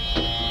only.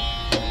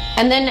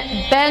 And then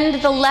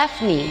bend the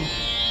left knee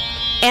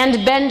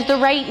and bend the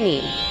right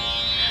knee.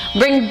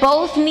 Bring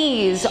both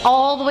knees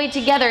all the way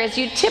together as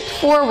you tip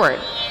forward.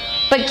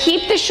 But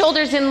keep the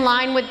shoulders in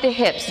line with the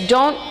hips.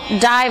 Don't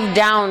dive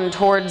down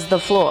towards the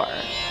floor.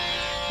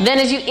 Then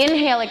as you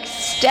inhale,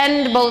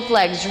 extend both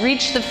legs.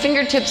 Reach the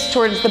fingertips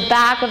towards the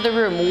back of the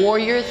room.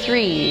 Warrior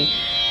 3.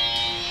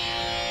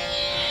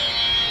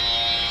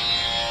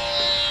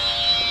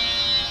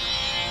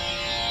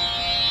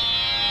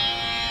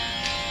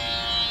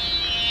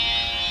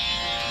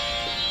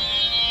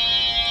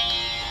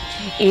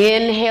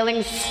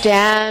 Inhaling,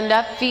 stand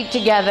up, feet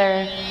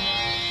together.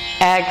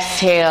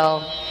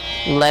 Exhale,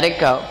 let it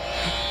go.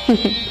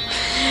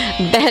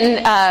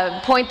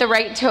 Then point the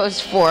right toes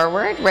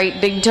forward, right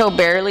big toe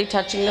barely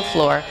touching the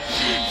floor.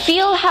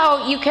 Feel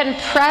how you can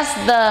press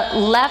the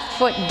left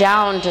foot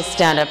down to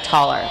stand up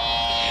taller.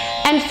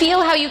 And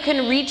feel how you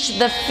can reach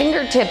the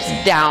fingertips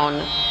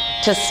down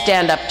to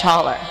stand up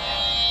taller.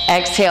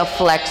 Exhale,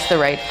 flex the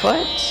right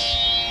foot.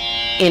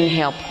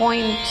 Inhale,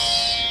 point.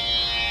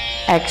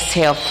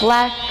 Exhale,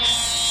 flex.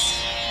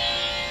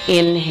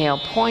 Inhale,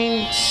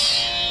 point.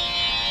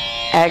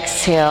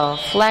 Exhale,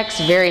 flex.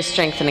 Very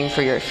strengthening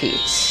for your feet.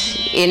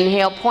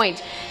 Inhale,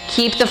 point.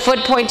 Keep the foot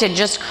pointed.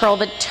 Just curl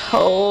the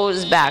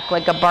toes back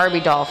like a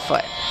Barbie doll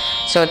foot.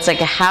 So it's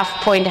like a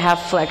half point,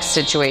 half flex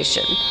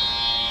situation.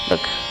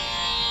 Look,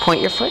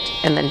 point your foot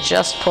and then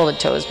just pull the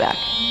toes back.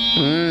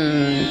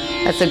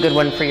 That's a good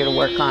one for you to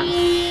work on.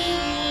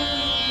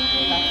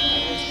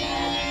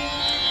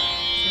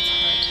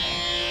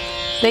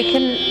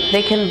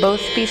 They can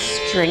both be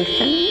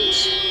strengthened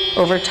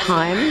over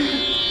time.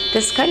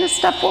 This kind of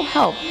stuff will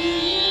help.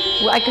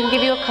 I can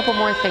give you a couple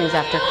more things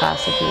after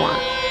class if you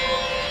want.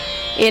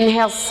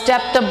 Inhale,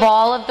 step the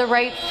ball of the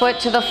right foot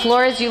to the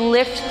floor as you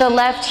lift the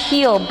left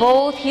heel,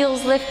 both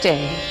heels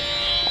lifting.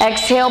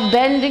 Exhale,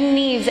 bending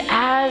knees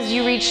as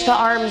you reach the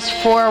arms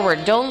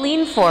forward. Don't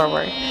lean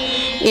forward.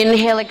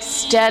 Inhale,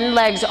 extend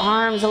legs,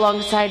 arms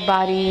alongside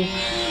body.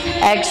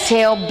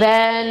 Exhale,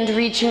 bend,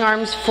 reaching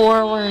arms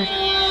forward.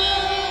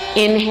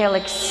 Inhale,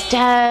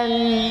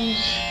 extend.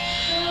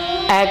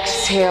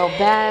 Exhale,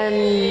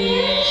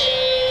 bend.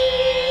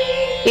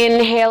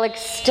 Inhale,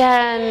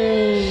 extend.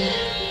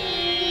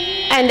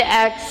 And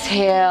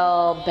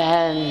exhale,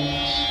 bend.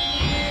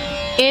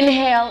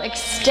 Inhale,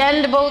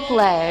 extend both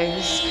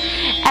legs.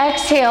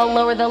 Exhale,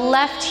 lower the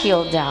left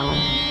heel down.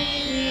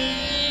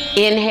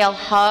 Inhale,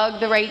 hug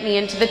the right knee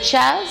into the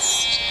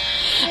chest.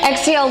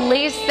 Exhale,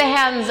 lace the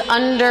hands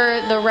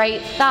under the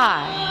right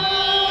thigh.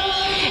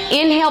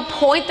 Inhale,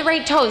 point the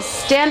right toes.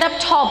 Stand up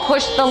tall.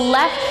 Push the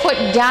left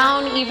foot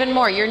down even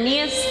more. Your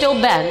knee is still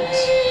bent.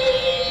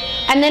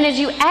 And then as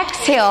you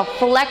exhale,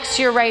 flex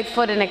your right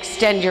foot and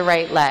extend your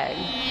right leg.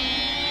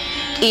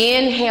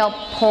 Inhale,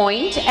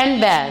 point and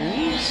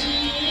bend.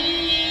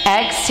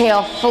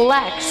 Exhale,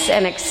 flex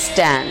and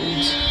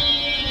extend.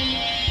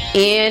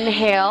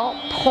 Inhale,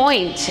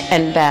 point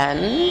and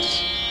bend.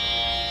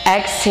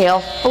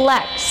 Exhale,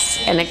 flex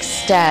and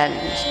extend.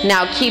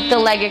 Now keep the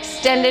leg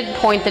extended,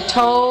 point the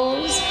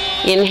toes.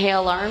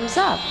 Inhale, arms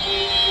up.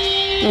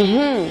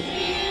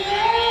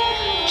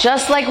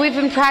 Just like we've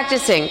been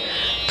practicing.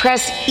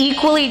 Press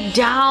equally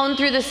down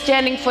through the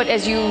standing foot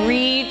as you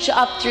reach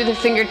up through the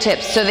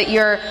fingertips so that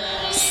you're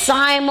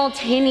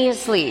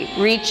simultaneously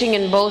reaching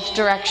in both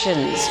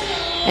directions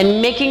and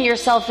making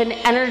yourself an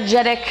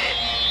energetic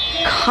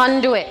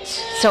conduit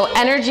so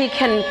energy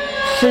can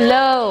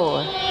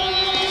flow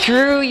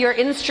through your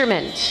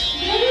instrument.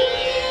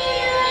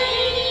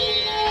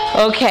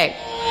 Okay.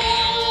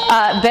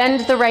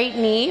 Bend the right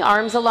knee,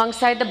 arms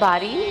alongside the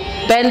body.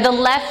 Bend the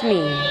left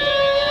knee.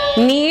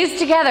 Knees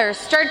together.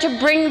 Start to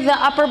bring the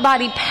upper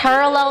body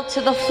parallel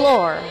to the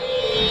floor.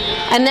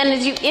 And then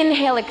as you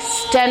inhale,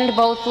 extend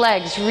both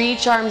legs.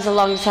 Reach arms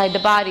alongside the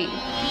body.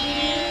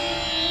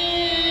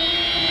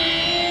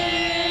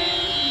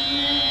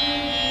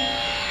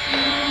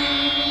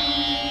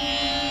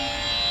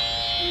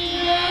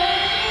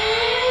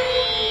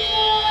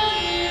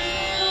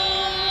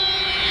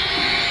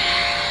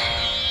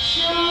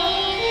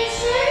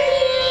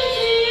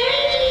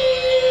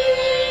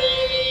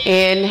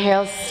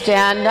 Inhale,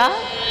 stand up.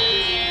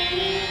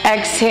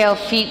 Exhale,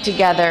 feet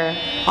together,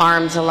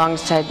 arms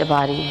alongside the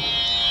body.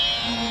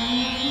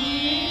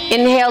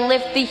 Inhale,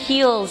 lift the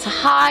heels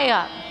high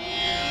up.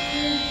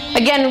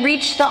 Again,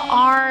 reach the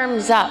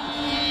arms up.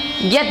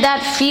 Get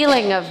that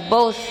feeling of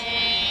both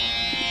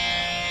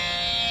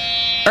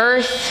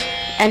earth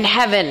and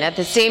heaven at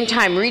the same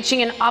time,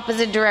 reaching in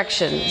opposite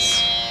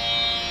directions.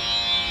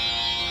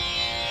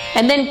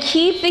 And then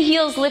keep the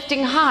heels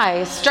lifting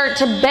high. Start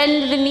to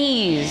bend the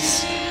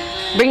knees,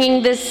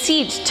 bringing the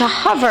seat to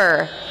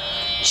hover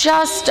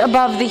just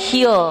above the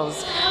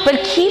heels.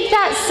 But keep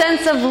that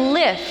sense of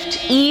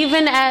lift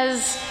even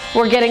as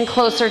we're getting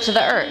closer to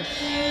the earth.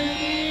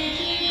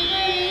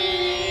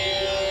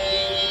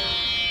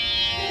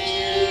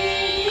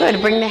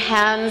 Good. Bring the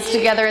hands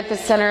together at the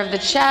center of the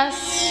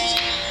chest.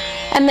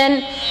 And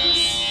then,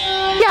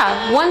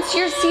 once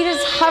your seat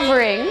is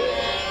hovering,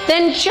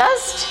 then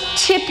just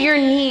tip your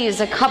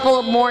knees a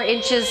couple more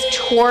inches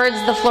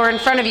towards the floor in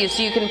front of you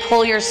so you can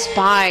pull your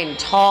spine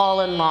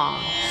tall and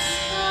long.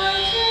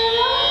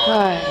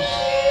 Good.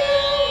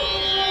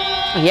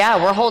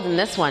 Yeah, we're holding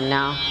this one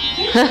now.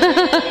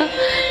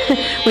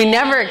 We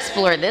never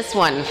explore this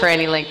one for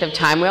any length of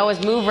time. We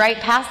always move right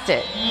past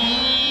it.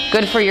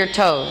 Good for your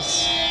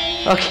toes.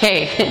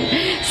 Okay.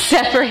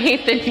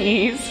 Separate the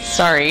knees.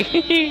 Sorry.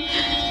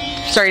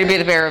 Sorry to be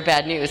the bearer of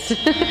bad news.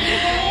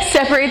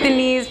 Separate the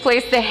knees,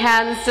 place the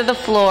hands to the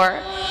floor.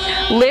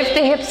 Lift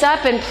the hips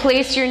up and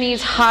place your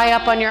knees high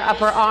up on your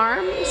upper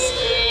arms.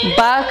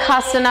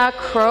 Bakasana,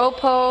 crow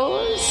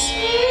pose.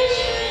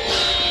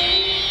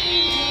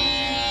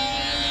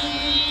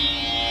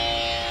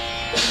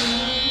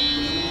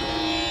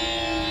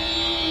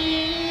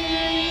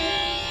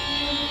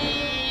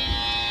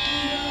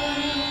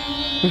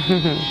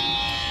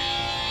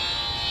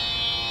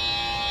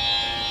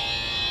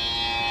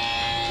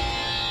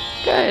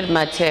 Good,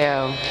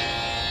 Matteo.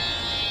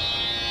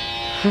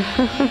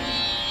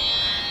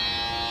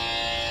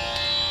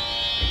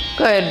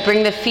 Good.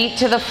 Bring the feet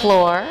to the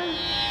floor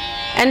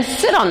and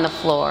sit on the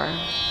floor.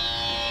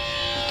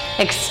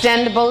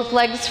 Extend both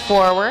legs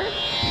forward.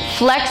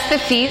 Flex the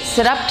feet.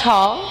 Sit up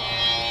tall.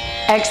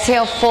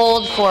 Exhale,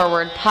 fold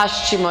forward.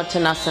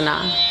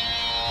 Paschimottanasana.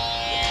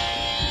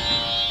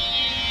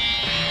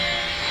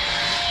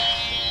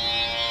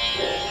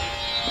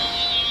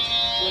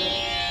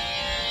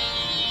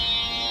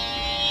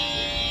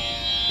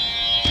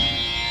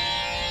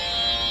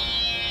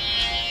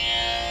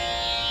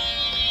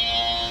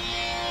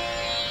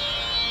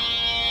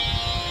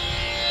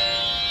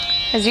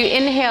 As you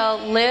inhale,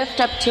 lift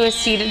up to a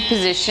seated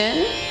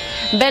position.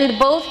 Bend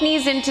both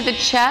knees into the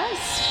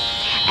chest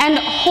and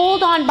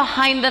hold on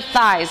behind the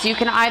thighs. You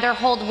can either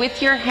hold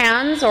with your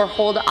hands or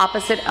hold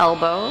opposite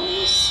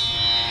elbows.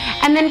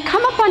 And then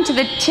come up onto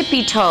the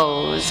tippy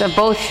toes of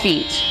both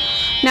feet.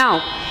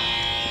 Now,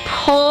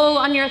 pull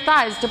on your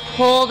thighs to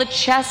pull the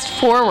chest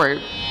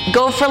forward.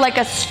 Go for like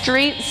a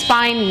straight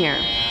spine here.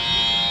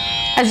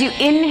 As you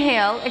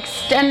inhale,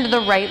 extend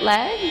the right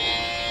leg.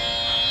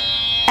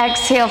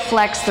 Exhale,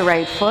 flex the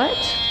right foot.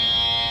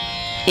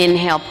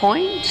 Inhale,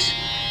 point.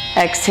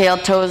 Exhale,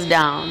 toes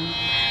down.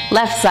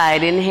 Left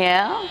side,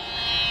 inhale.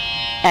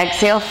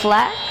 Exhale,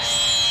 flex.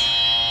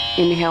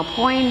 Inhale,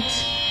 point.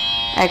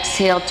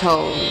 Exhale,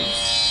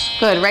 toes.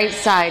 Good. Right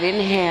side,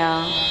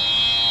 inhale.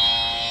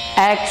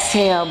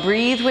 Exhale.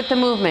 Breathe with the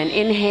movement.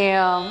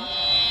 Inhale.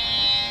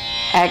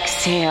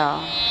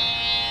 Exhale.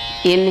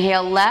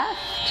 Inhale, left.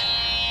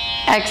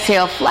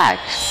 Exhale, flex.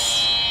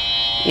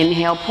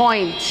 Inhale,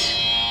 point.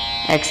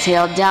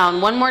 Exhale, down.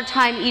 One more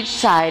time each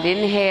side.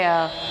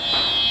 Inhale.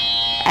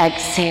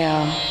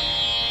 Exhale.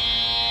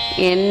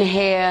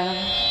 Inhale.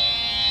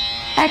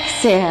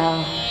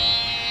 Exhale.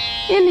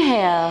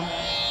 Inhale.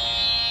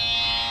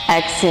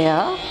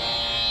 Exhale.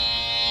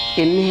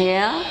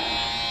 Inhale.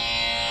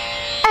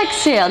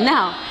 Exhale.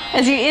 Now,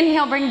 as you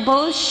inhale, bring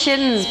both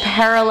shins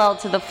parallel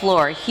to the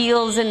floor.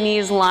 Heels and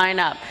knees line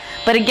up.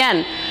 But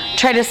again,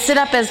 try to sit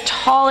up as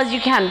tall as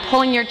you can,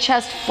 pulling your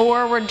chest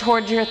forward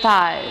towards your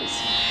thighs.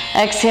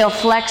 Exhale,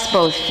 flex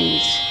both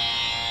feet.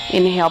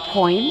 Inhale,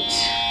 point.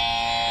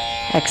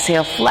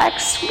 Exhale,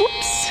 flex.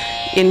 Whoops.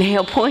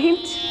 Inhale, point.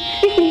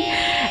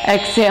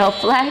 Exhale,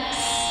 flex.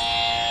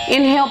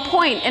 Inhale,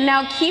 point. And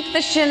now keep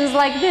the shins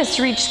like this.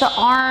 Reach the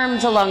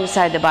arms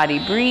alongside the body.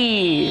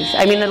 Breathe.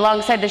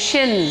 Alongside the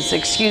shins.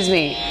 Excuse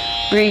me.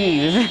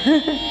 Breathe.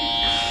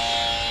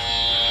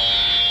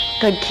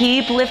 Good.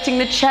 Keep lifting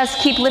the chest.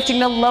 Keep lifting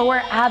the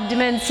lower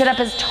abdomen. Sit up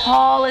as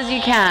tall as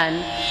you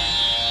can.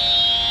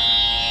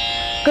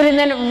 Good. And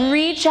then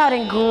reach out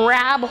and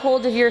grab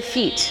hold of your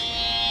feet.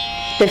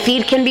 The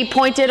feet can be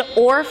pointed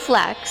or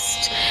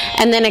flexed.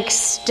 And then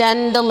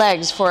extend the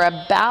legs for a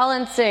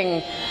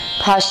balancing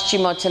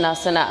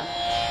Paschimottanasana.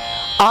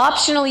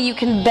 Optionally, you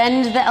can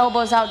bend the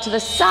elbows out to the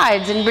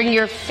sides and bring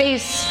your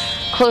face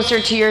closer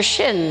to your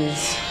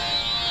shins.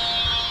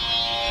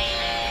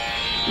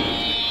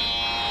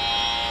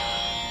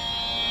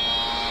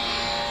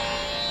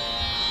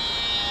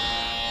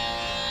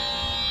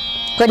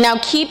 Good. Now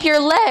keep your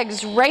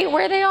legs right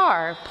where they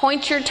are.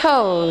 Point your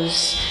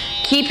toes.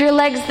 Keep your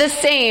legs the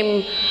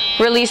same.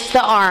 Release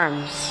the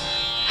arms.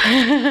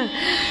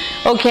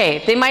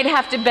 Okay, they might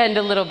have to bend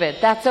a little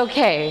bit. That's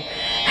okay.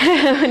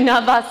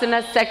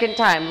 Navasana, second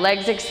time.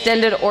 Legs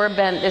extended or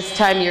bent. This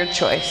time, your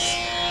choice.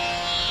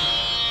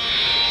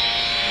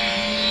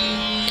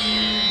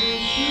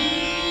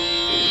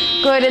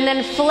 Good, and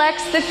then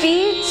flex the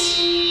feet.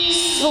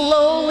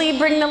 Slowly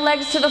bring the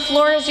legs to the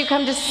floor as you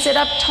come to sit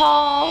up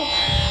tall.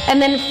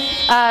 And then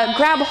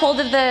grab hold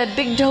of the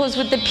big toes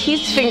with the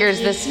peace fingers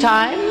this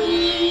time.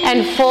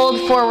 And fold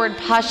forward,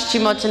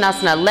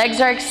 Paschimottanasana.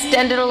 Legs are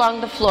extended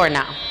along the floor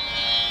now.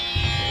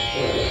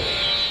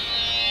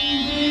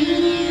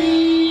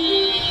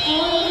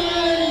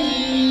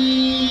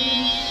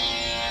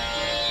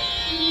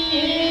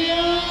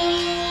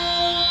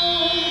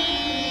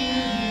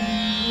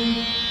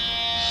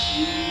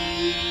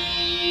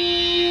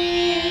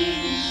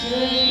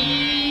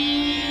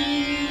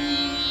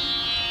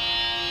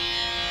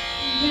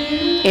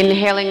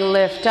 Inhaling,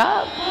 lift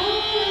up.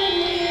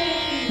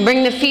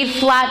 Bring the feet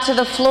flat to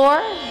the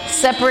floor.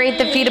 Separate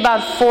the feet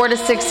about 4 to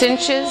 6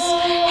 inches.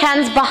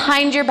 Hands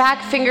behind your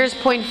back, fingers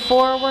point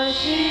forward.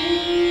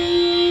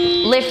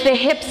 Lift the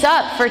hips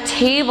up for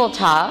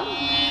tabletop.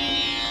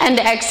 And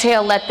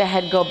exhale, let the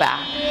head go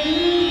back.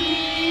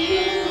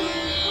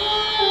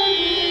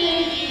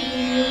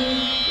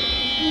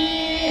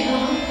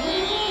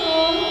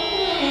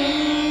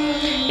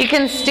 You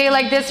can stay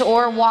like this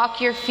or walk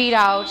your feet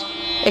out,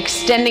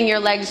 extending your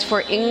legs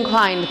for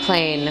inclined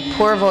plane,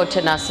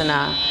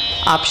 Purvottanasana,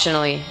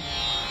 optionally.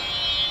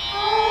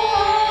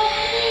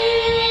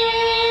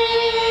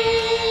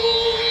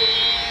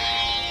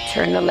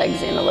 Turn the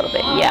legs in a little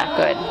bit. Yeah,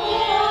 good.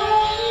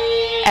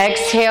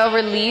 Exhale,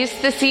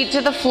 release the seat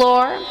to the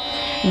floor.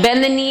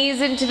 Bend the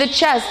knees into the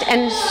chest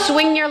and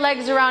swing your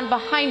legs around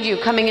behind you,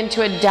 coming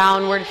into a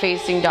downward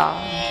facing dog.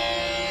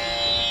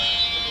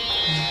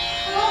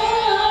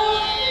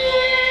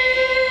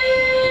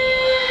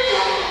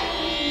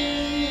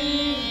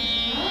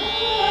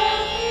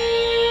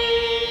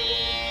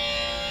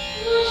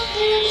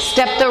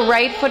 Step the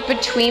right foot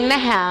between the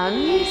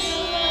hands.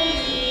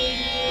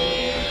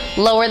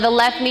 Lower the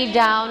left knee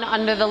down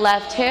under the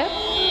left hip.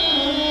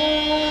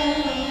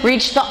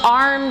 Reach the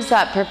arms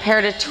up,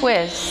 prepare to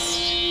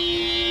twist.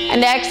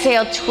 And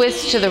exhale,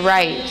 twist to the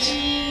right.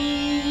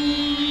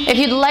 If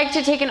you'd like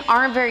to take an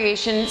arm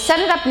variation, set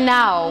it up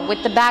now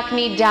with the back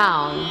knee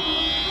down.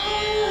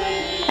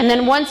 And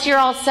then once you're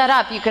all set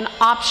up, you can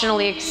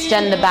optionally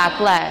extend the back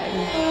leg.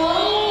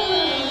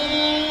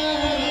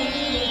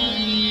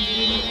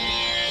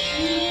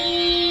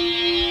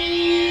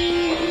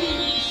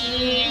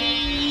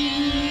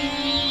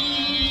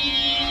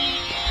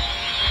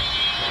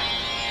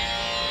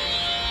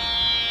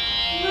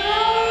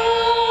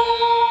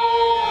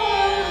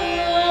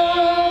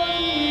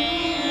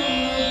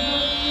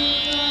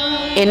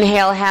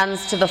 Inhale,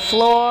 hands to the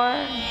floor.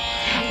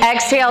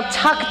 Exhale,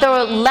 tuck the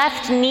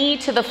left knee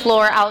to the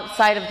floor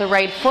outside of the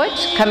right foot,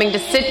 coming to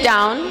sit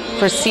down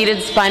for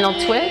seated spinal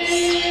twist.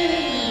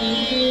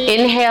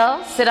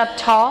 Inhale, sit up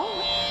tall.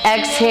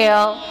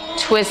 Exhale,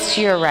 twist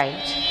to your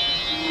right.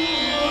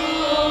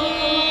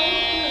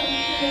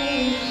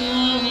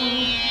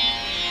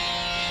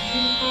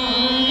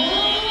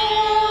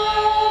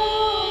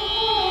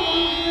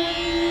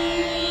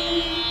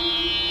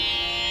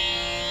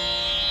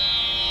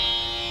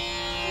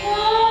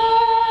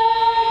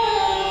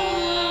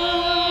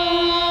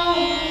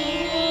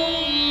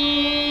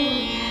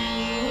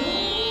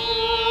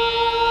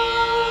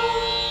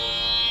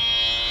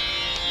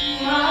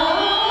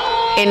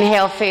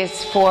 Inhale,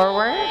 face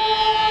forward.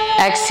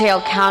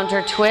 Exhale,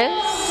 counter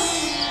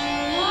twist.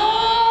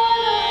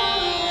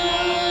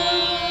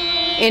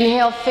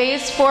 Inhale,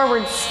 face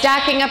forward,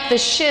 stacking up the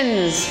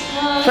shins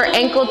for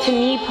ankle to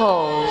knee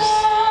pose.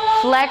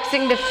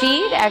 Flexing the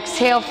feet.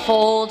 Exhale,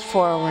 fold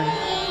forward.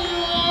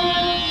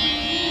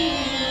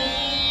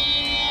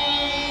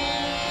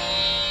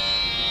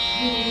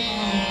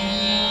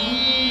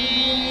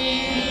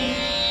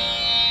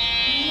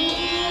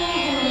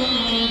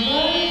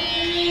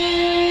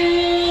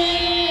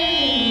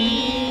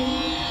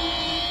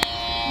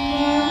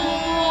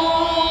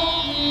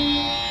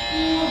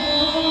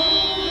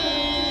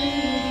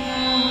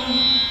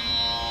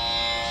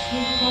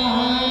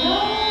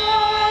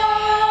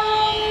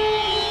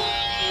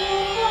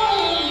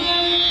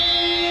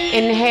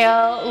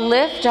 Inhale,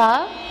 lift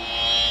up.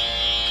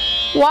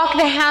 Walk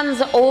the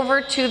hands over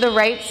to the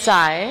right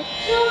side.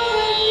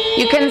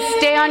 You can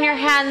stay on your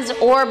hands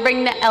or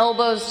bring the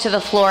elbows to the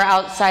floor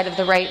outside of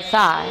the right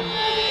thigh.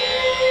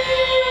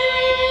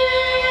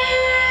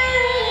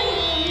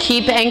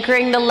 Keep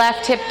anchoring the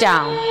left hip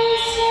down.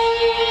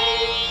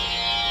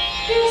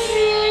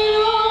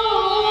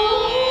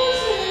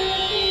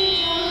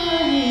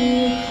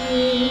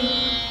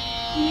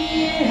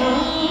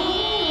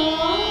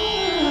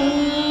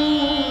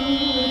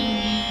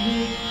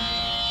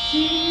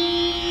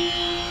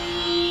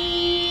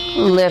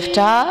 Lift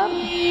up.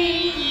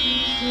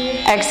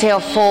 Exhale,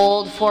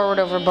 fold forward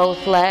over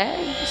both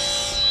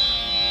legs.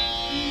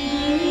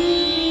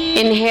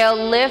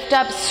 Inhale, lift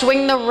up,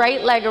 swing the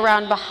right leg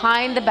around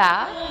behind the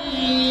back.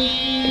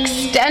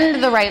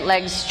 Extend the right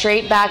leg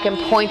straight back and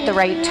point the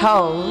right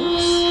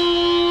toes.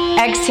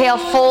 Exhale,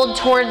 fold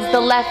towards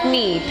the left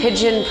knee,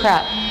 pigeon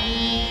prep.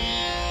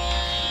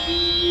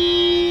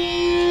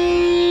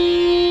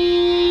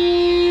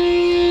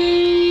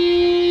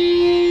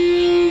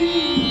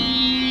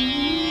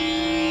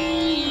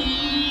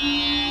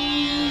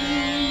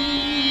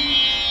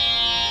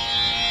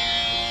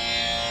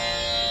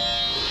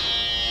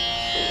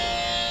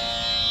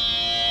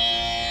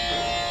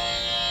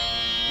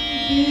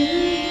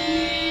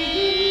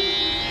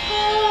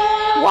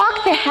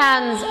 Walk the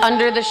hands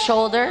under the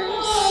shoulders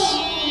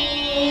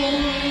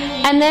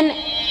and then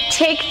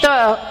take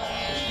the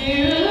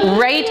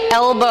right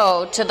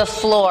elbow to the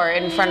floor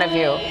in front of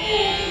you.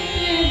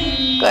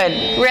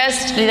 Good.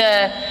 Rest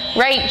the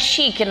right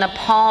cheek in the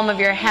palm of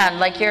your hand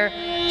like you're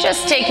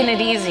just taking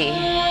it easy.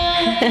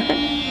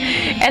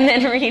 And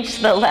then reach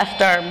the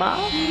left arm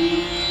up.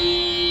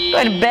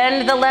 Good.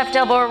 Bend the left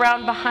elbow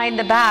around behind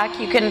the back.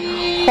 You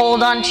can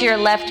hold onto your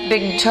left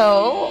big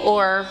toe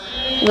or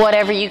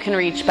whatever you can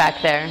reach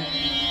back there.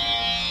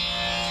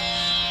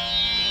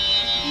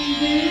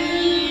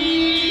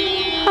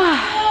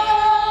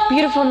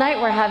 Beautiful night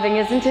we're having,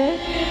 isn't it?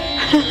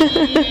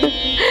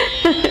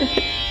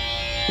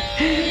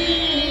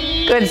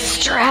 Good.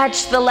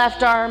 Stretch the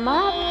left arm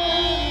up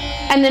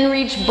and then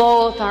reach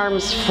both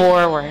arms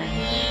forward.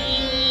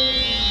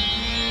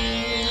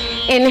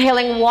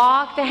 Inhaling,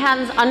 walk the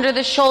hands under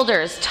the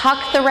shoulders.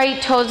 Tuck the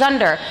right toes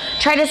under.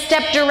 Try to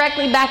step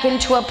directly back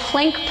into a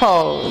plank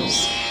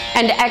pose.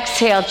 And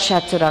exhale,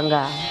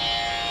 Chaturanga.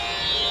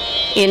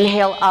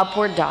 Inhale,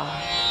 upward dog.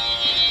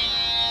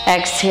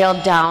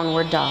 Exhale,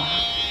 downward dog.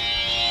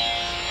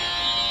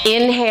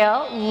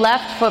 Inhale,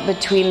 left foot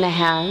between the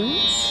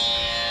hands.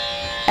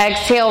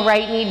 Exhale,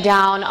 right knee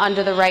down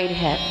under the right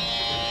hip.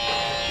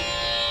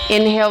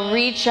 Inhale,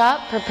 reach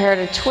up, prepare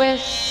to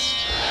twist.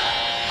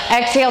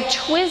 Exhale,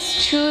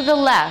 twist to the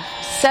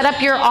left. Set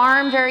up your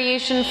arm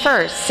variation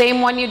first,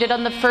 same one you did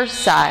on the first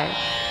side.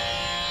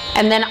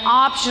 And then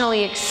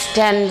optionally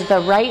extend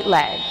the right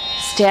leg,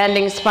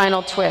 standing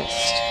spinal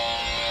twist.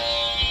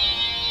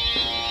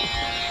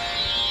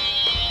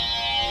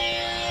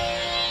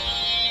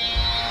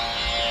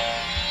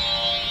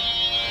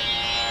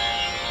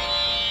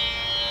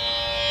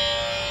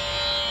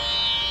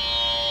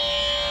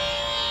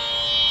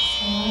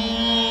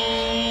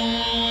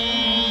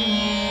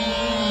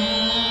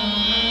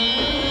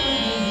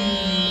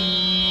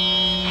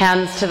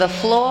 Hands to the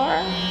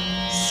floor.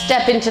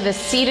 Step into the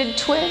seated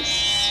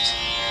twist.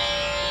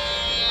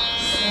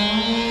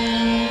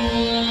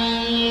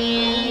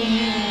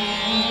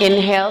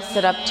 Inhale,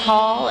 sit up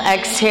tall.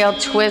 Exhale,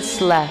 twist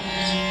left.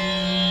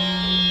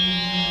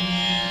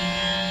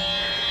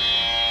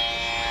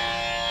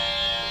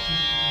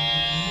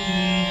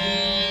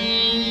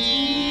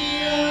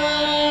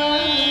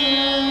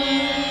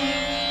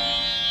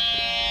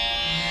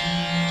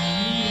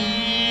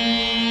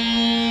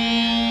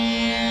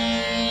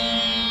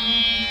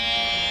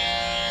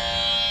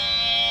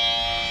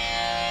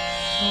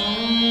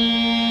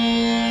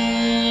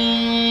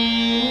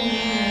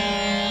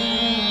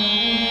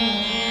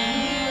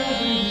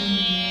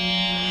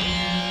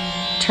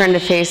 Turn to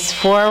face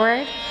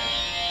forward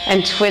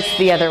and twist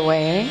the other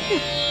way.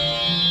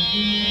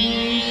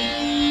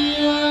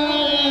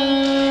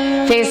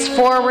 Face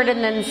forward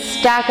and then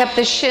stack up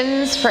the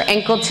shins for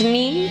ankle to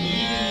knee.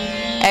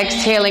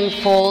 Exhaling,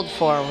 fold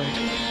forward.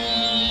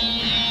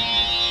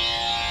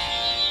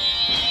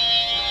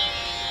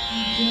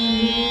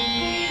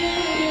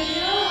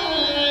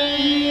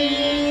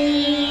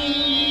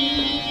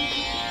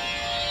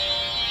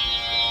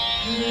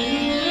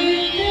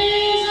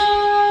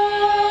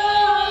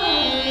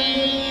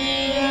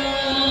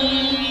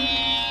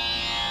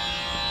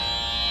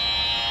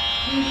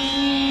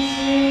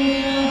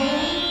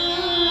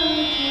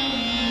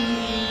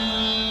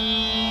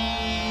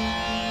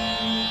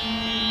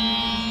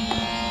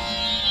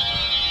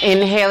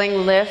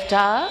 Inhaling, lift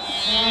up.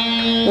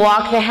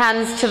 Walk the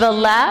hands to the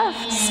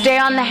left. Stay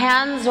on the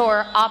hands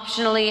or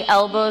optionally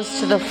elbows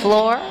to the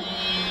floor,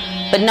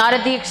 but not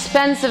at the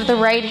expense of the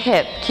right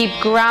hip. Keep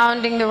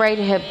grounding the right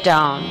hip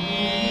down.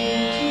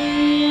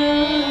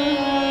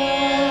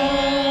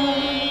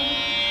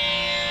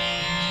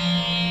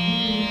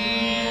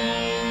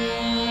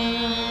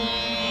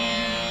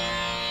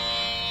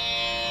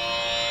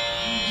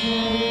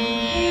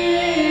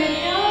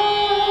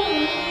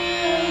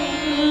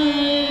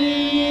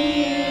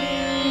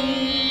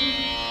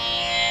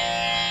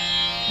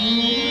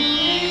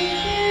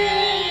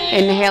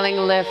 Inhaling,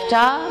 lift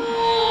up.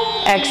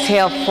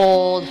 Exhale,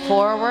 fold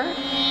forward.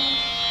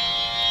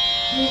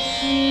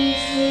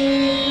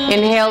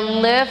 Inhale,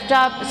 lift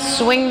up.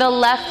 Swing the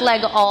left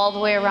leg all the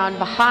way around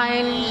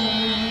behind.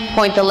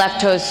 Point the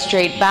left toes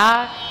straight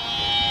back.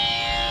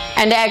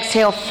 And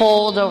exhale,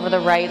 fold over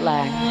the right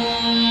leg.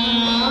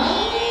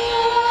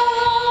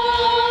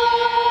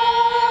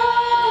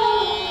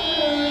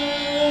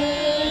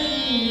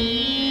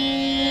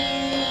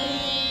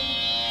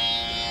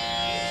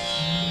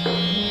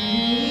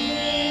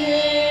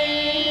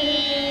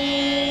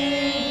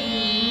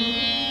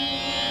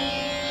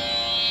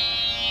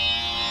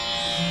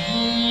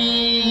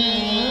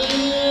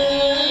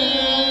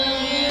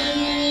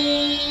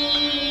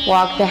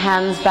 Walk the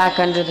hands back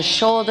under the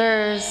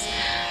shoulders.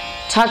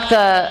 Tuck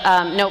the,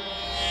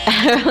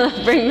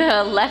 bring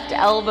the left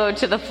elbow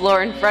to the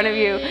floor in front of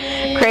you.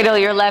 Cradle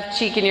your left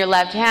cheek in your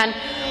left hand.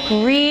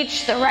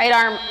 Reach the right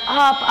arm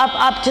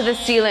up to the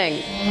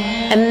ceiling.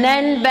 And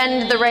then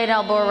bend the right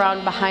elbow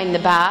around behind the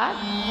back.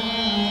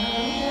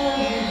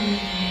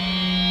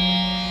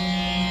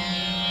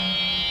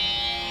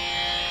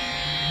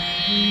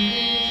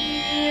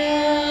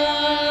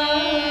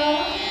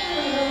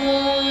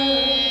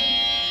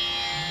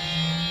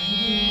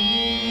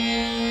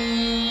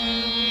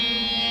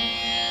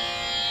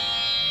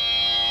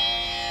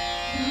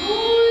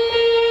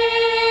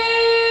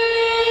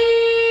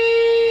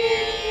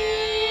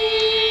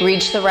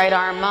 Reach the right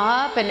arm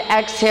up and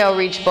exhale,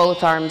 reach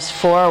both arms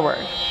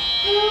forward.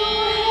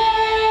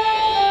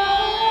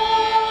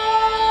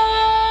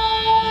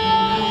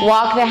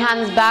 Walk the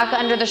hands back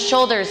under the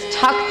shoulders,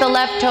 tuck the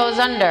left toes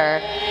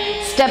under.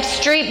 Step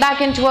straight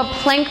back into a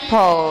plank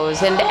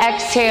pose and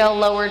exhale,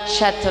 lower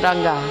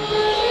chaturanga.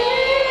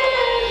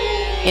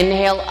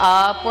 Inhale,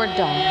 upward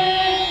dog.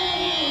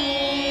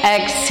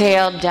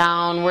 Exhale,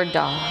 downward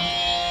dog.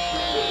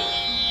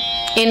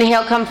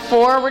 Inhale, come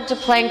forward to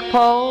plank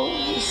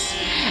pose.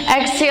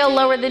 Exhale,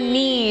 lower the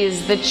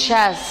knees, the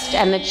chest,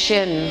 and the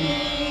chin.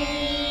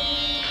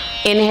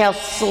 Inhale,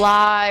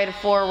 slide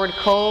forward,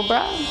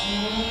 cobra.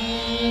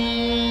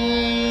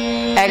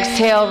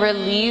 Exhale,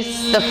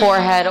 release the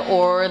forehead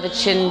or the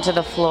chin to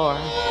the floor.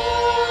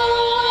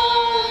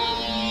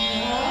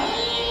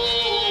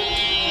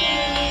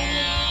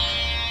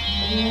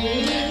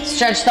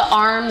 Stretch the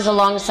arms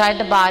alongside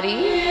the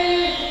body.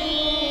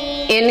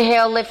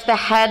 Inhale, lift the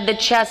head, the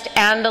chest,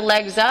 and the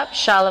legs up,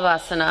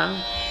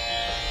 Shalavasana.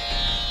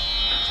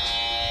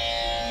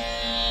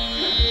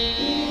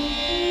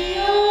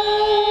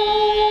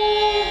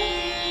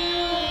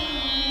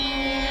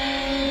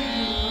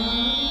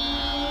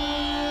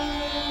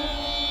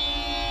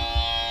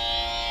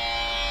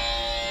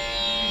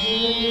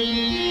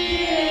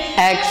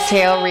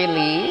 Exhale,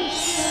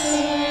 release.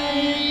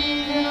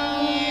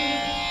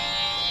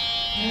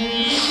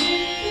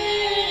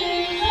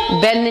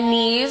 Bend the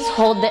knees,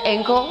 hold the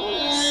ankles.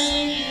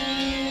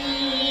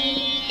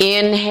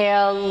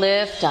 Inhale,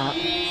 lift up.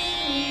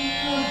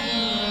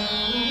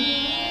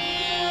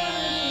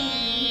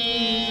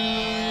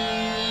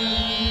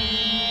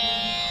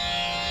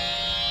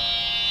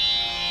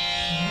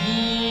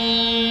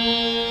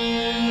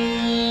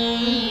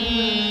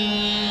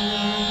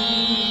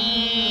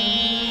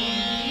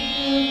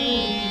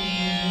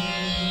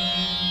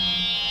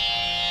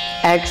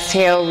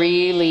 Exhale,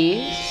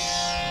 release.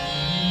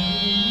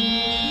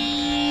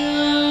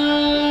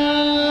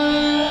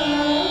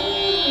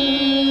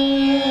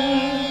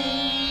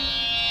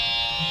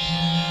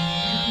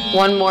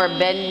 One more,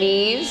 bend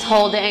knees,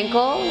 hold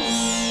ankles.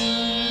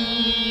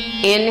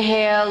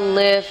 Inhale,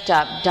 lift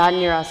up,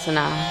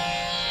 Dhanurasana.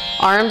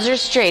 Arms are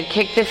straight,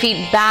 kick the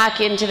feet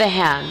back into the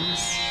hands.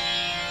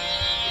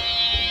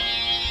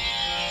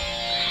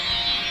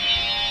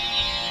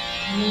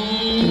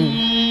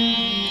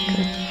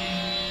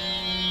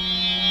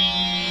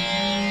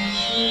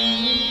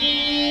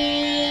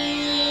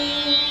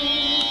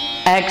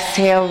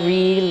 Exhale,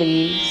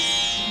 release.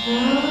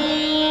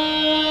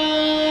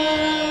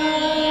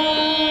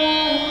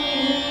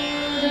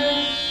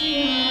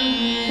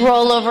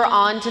 Roll over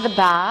onto the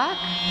back.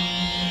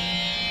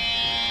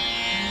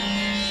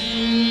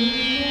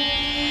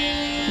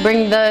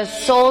 Bring the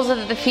soles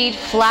of the feet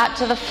flat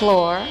to the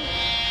floor.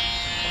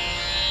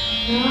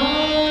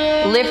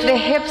 Lift the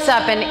hips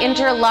up and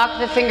interlock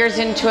the fingers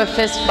into a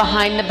fist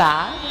behind the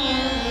back.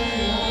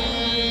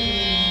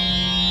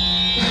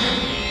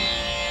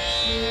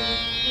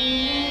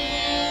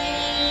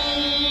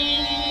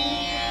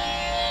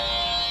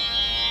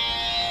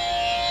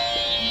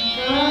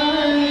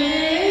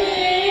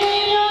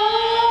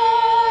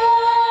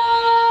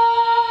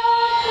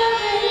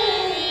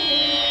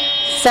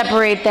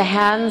 Separate the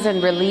hands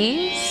and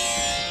release.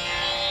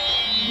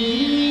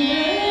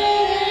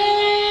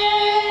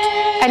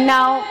 And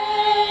now,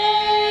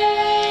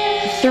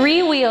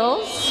 3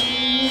 wheels,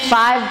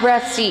 5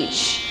 breaths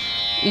each.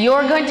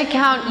 You're going to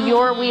count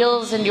your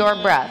wheels and your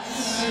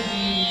breaths.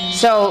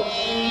 So,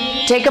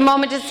 take a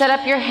moment to set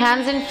up your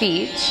hands and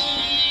feet.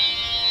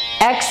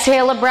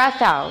 Exhale a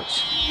breath out.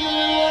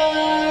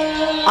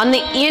 On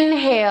the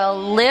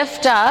inhale,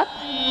 lift up,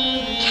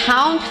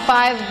 count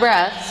 5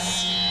 breaths.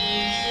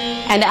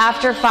 And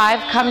after 5,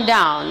 come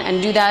down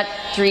and do that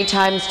 3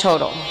 times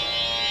total.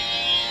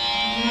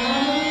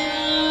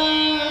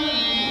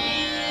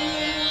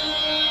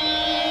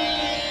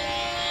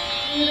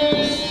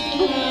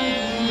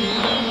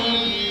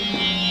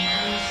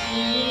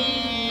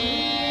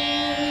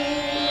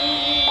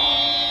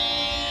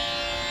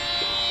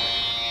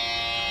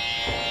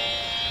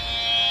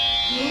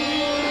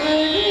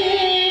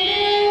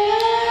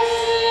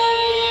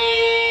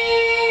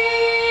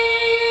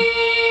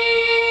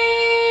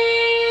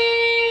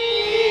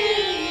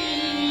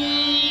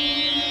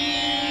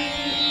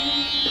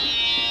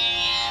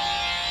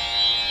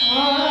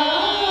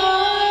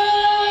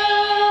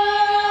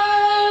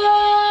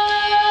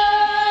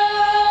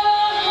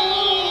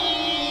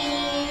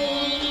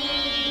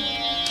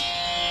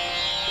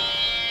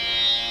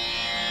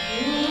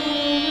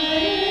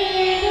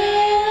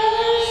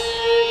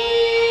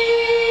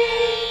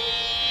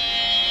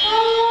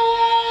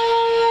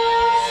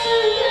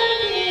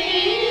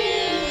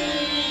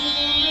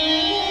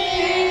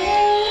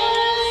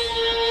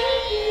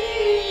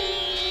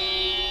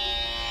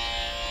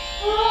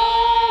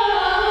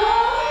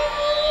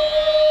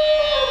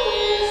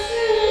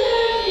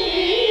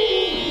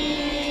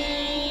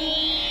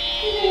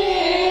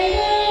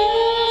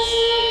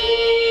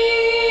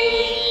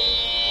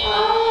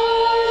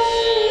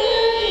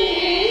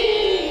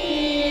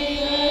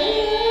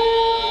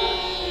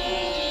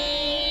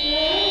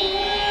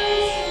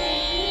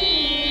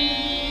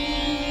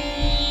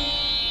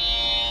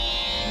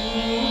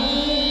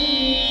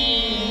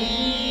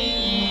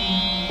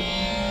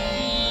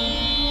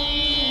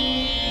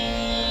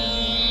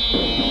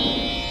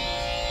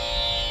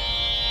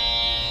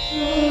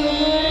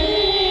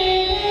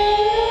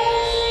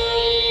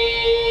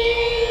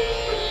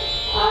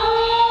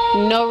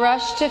 No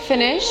rush to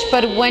finish,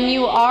 but when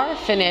you are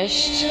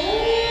finished,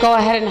 go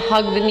ahead and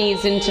hug the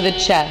knees into the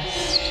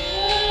chest.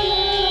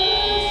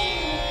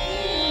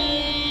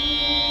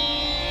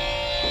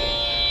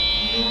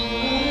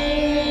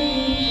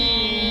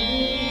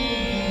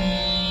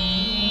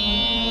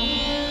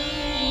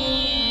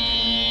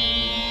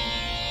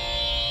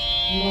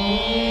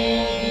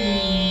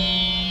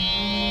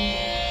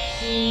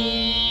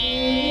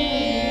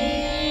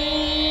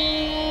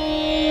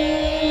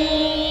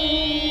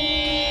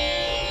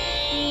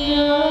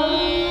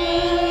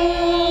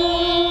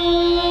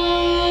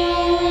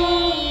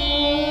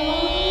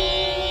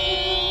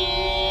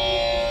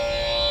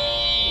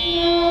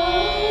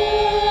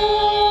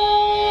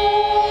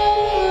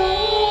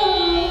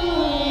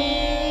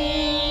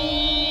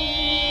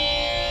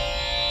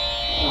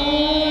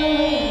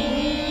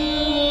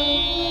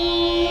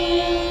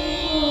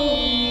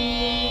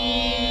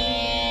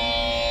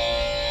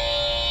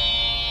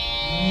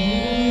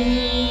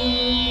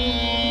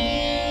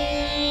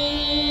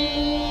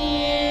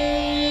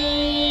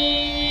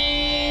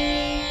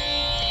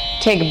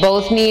 Take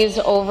both knees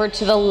over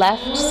to the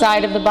left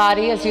side of the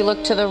body as you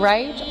look to the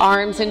right,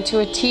 arms into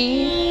a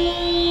T.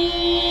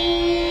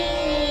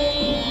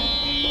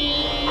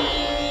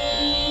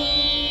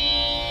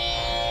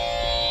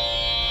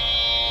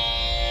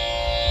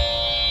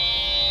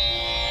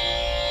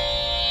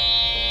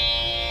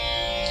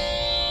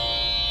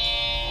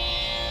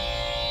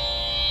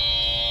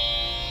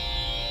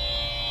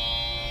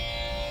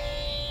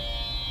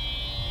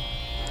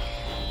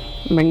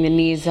 Bring the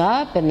knees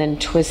up and then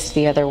twist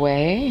the other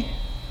way.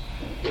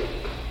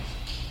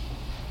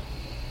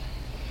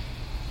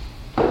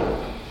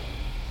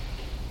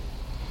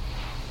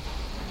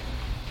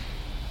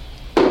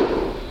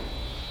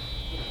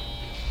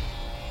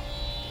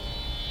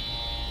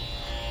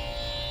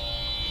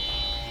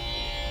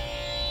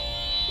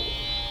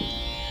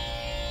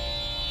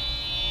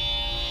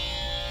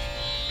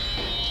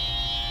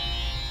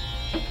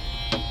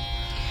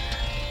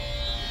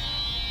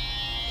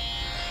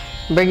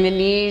 Bring the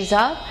knees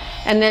up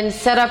and then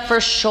set up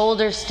for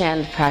shoulder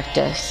stand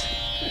practice.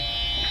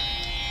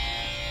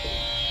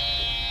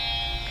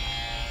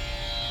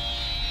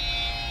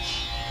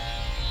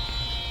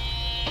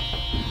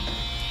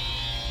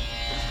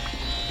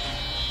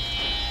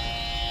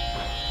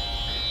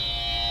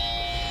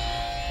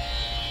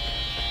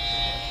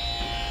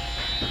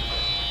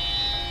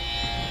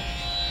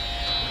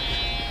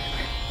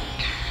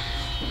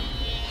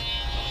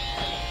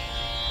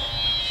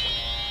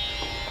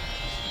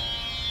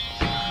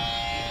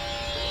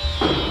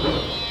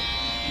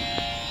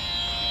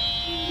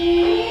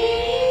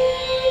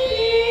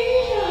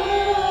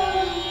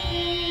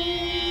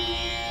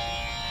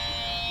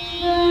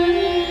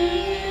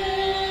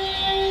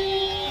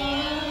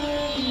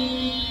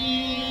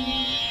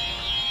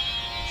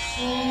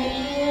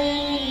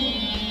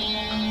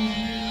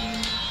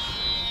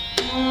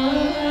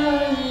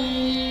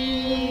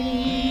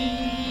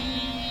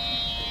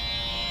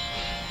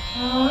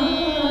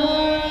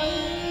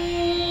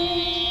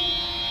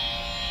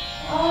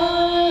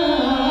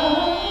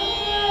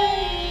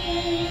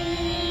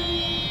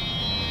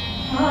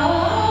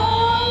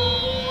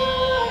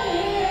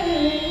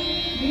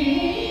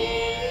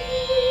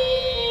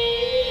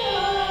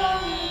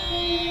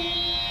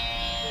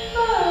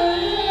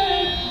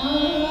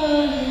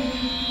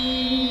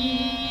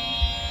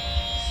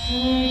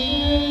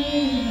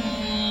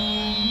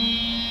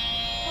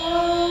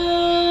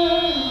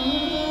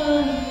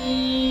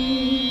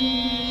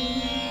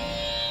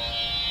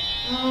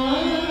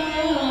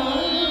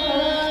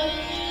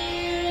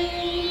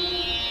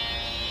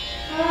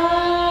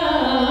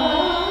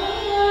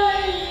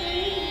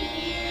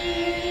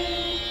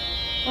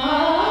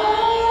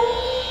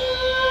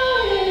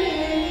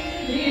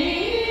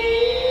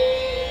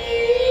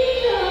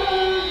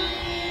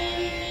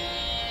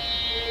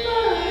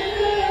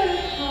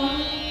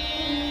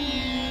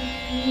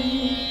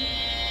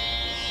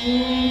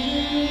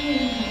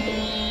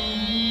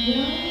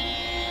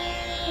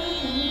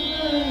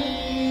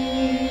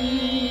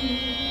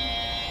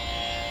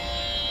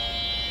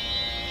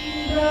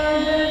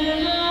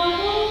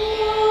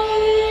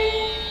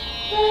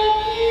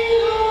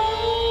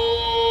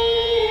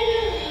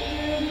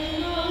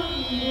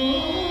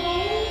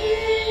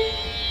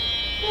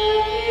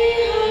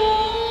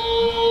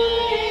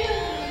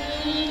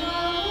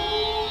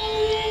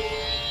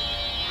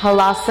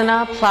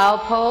 Halasana, plow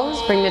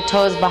pose. Bring the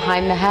toes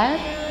behind the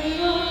head.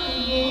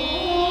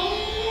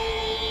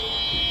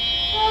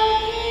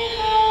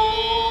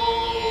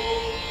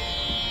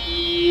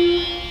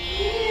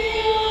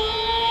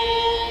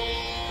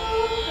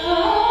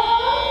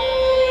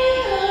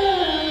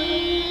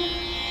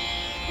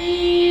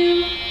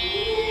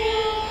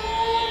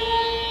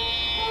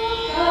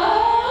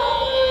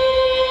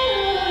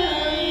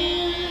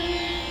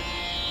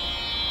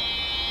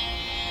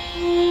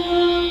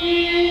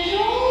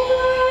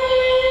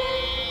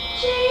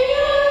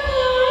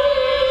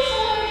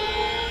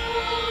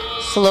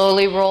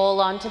 Slowly roll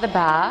onto the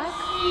back.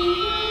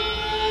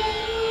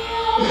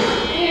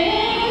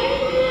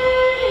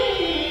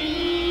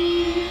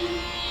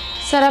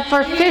 Set up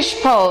for fish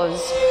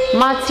pose.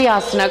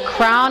 Matsyasana,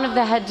 crown of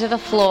the head to the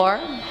floor,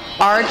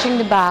 arching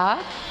the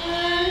back.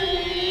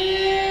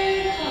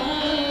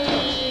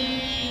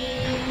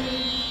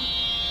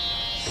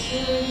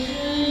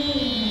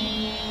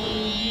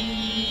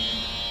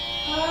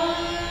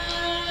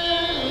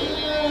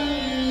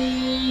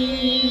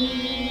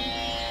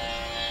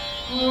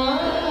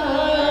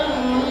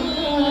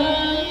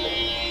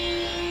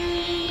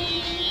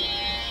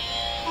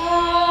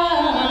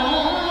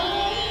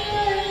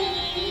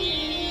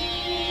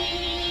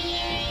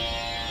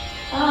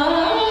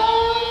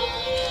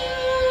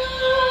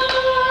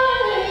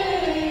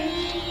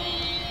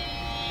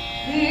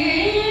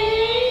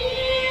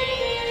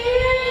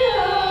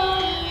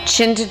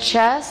 Chin to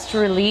chest,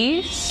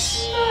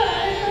 release.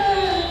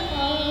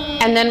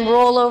 And then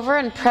roll over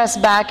and press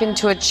back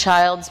into a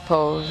child's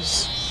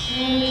pose.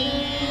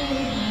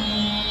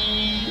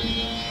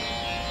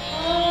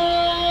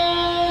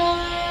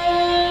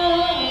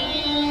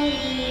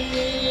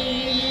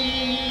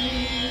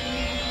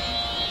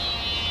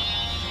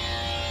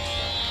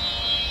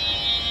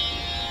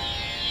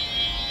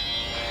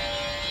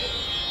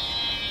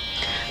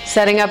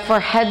 Setting up for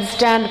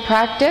headstand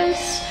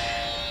practice.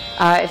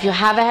 If you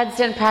have a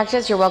headstand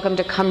practice, you're welcome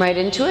to come right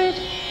into it.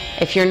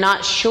 If you're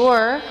not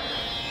sure,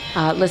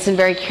 listen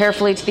very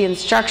carefully to the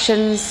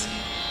instructions.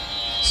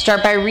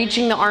 Start by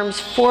reaching the arms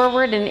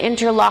forward and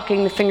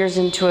interlocking the fingers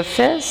into a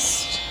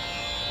fist.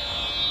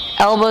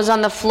 Elbows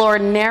on the floor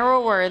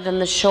narrower than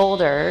the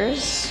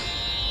shoulders.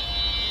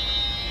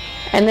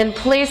 And then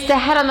place the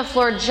head on the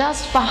floor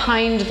just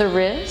behind the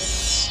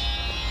wrists.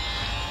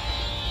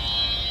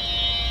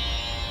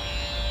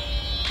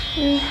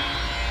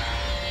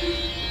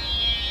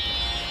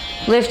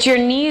 Lift your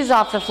knees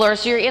off the floor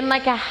so you're in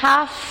like a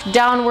half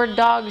downward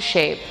dog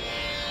shape.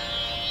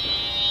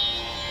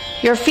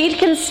 Your feet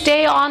can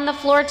stay on the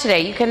floor today.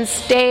 You can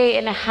stay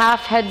in a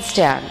half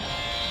headstand.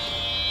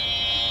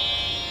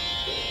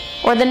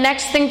 Or the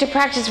next thing to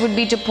practice would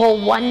be to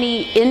pull one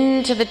knee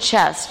into the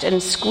chest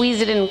and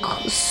squeeze it in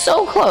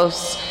so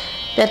close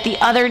that the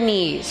other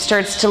knee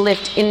starts to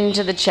lift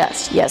into the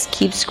chest. Yes,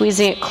 keep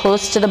squeezing it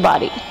close to the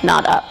body,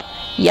 not up.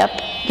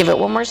 Yep, give it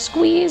one more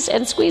squeeze,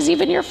 and squeeze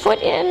even your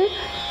foot in.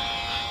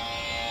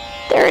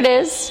 There it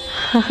is.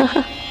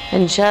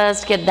 And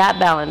just get that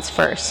balance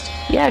first.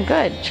 Yeah,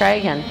 good. Try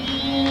again.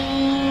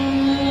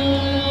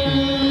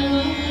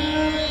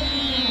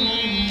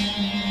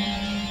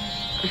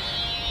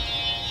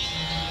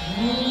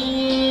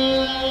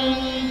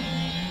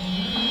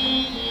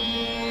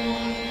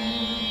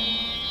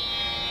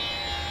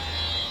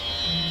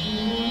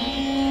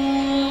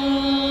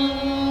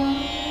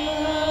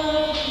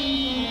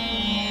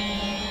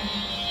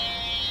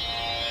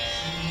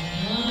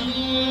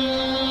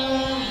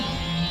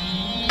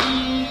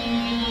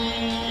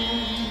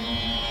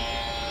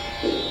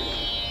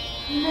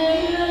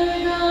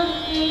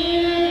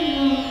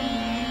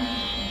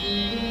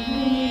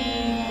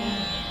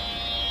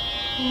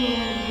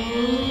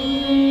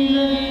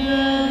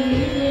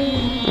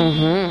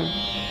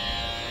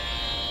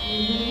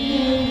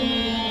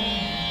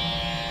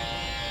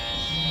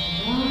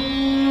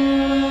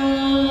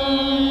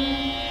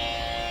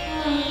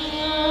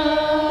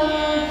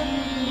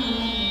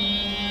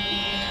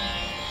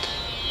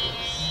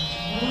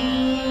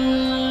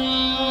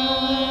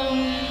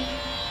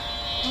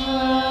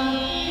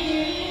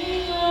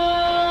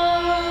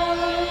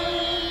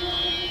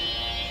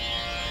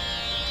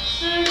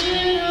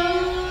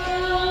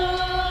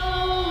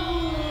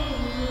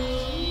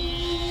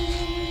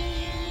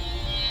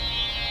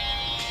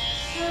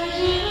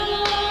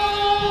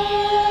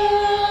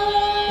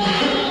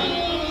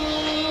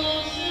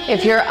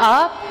 If you're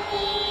up,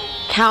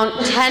 count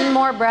 10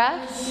 more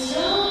breaths,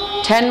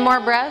 10 more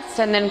breaths,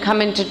 and then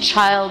come into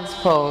child's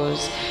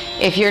pose.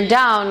 If you're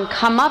down,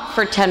 come up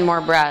for 10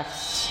 more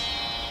breaths,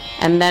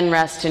 and then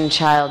rest in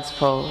child's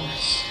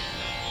pose.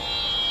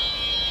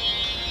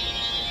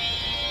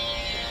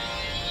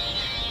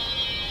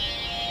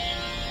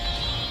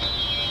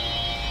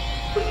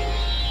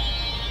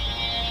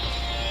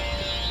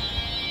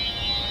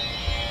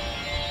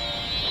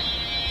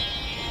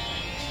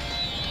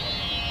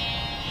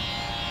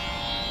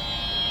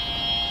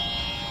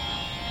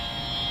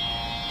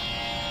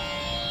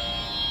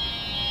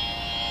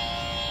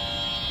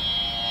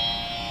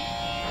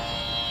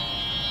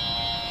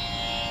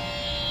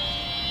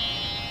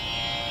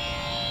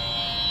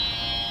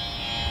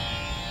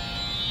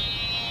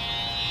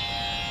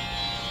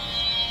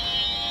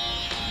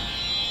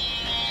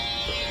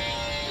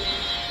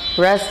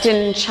 Rest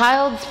in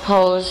child's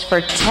pose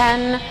for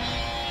 10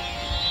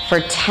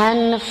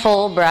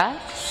 full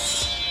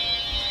breaths.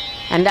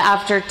 And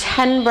after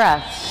 10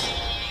 breaths,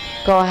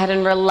 go ahead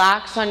and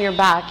relax on your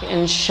back in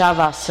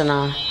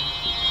Shavasana.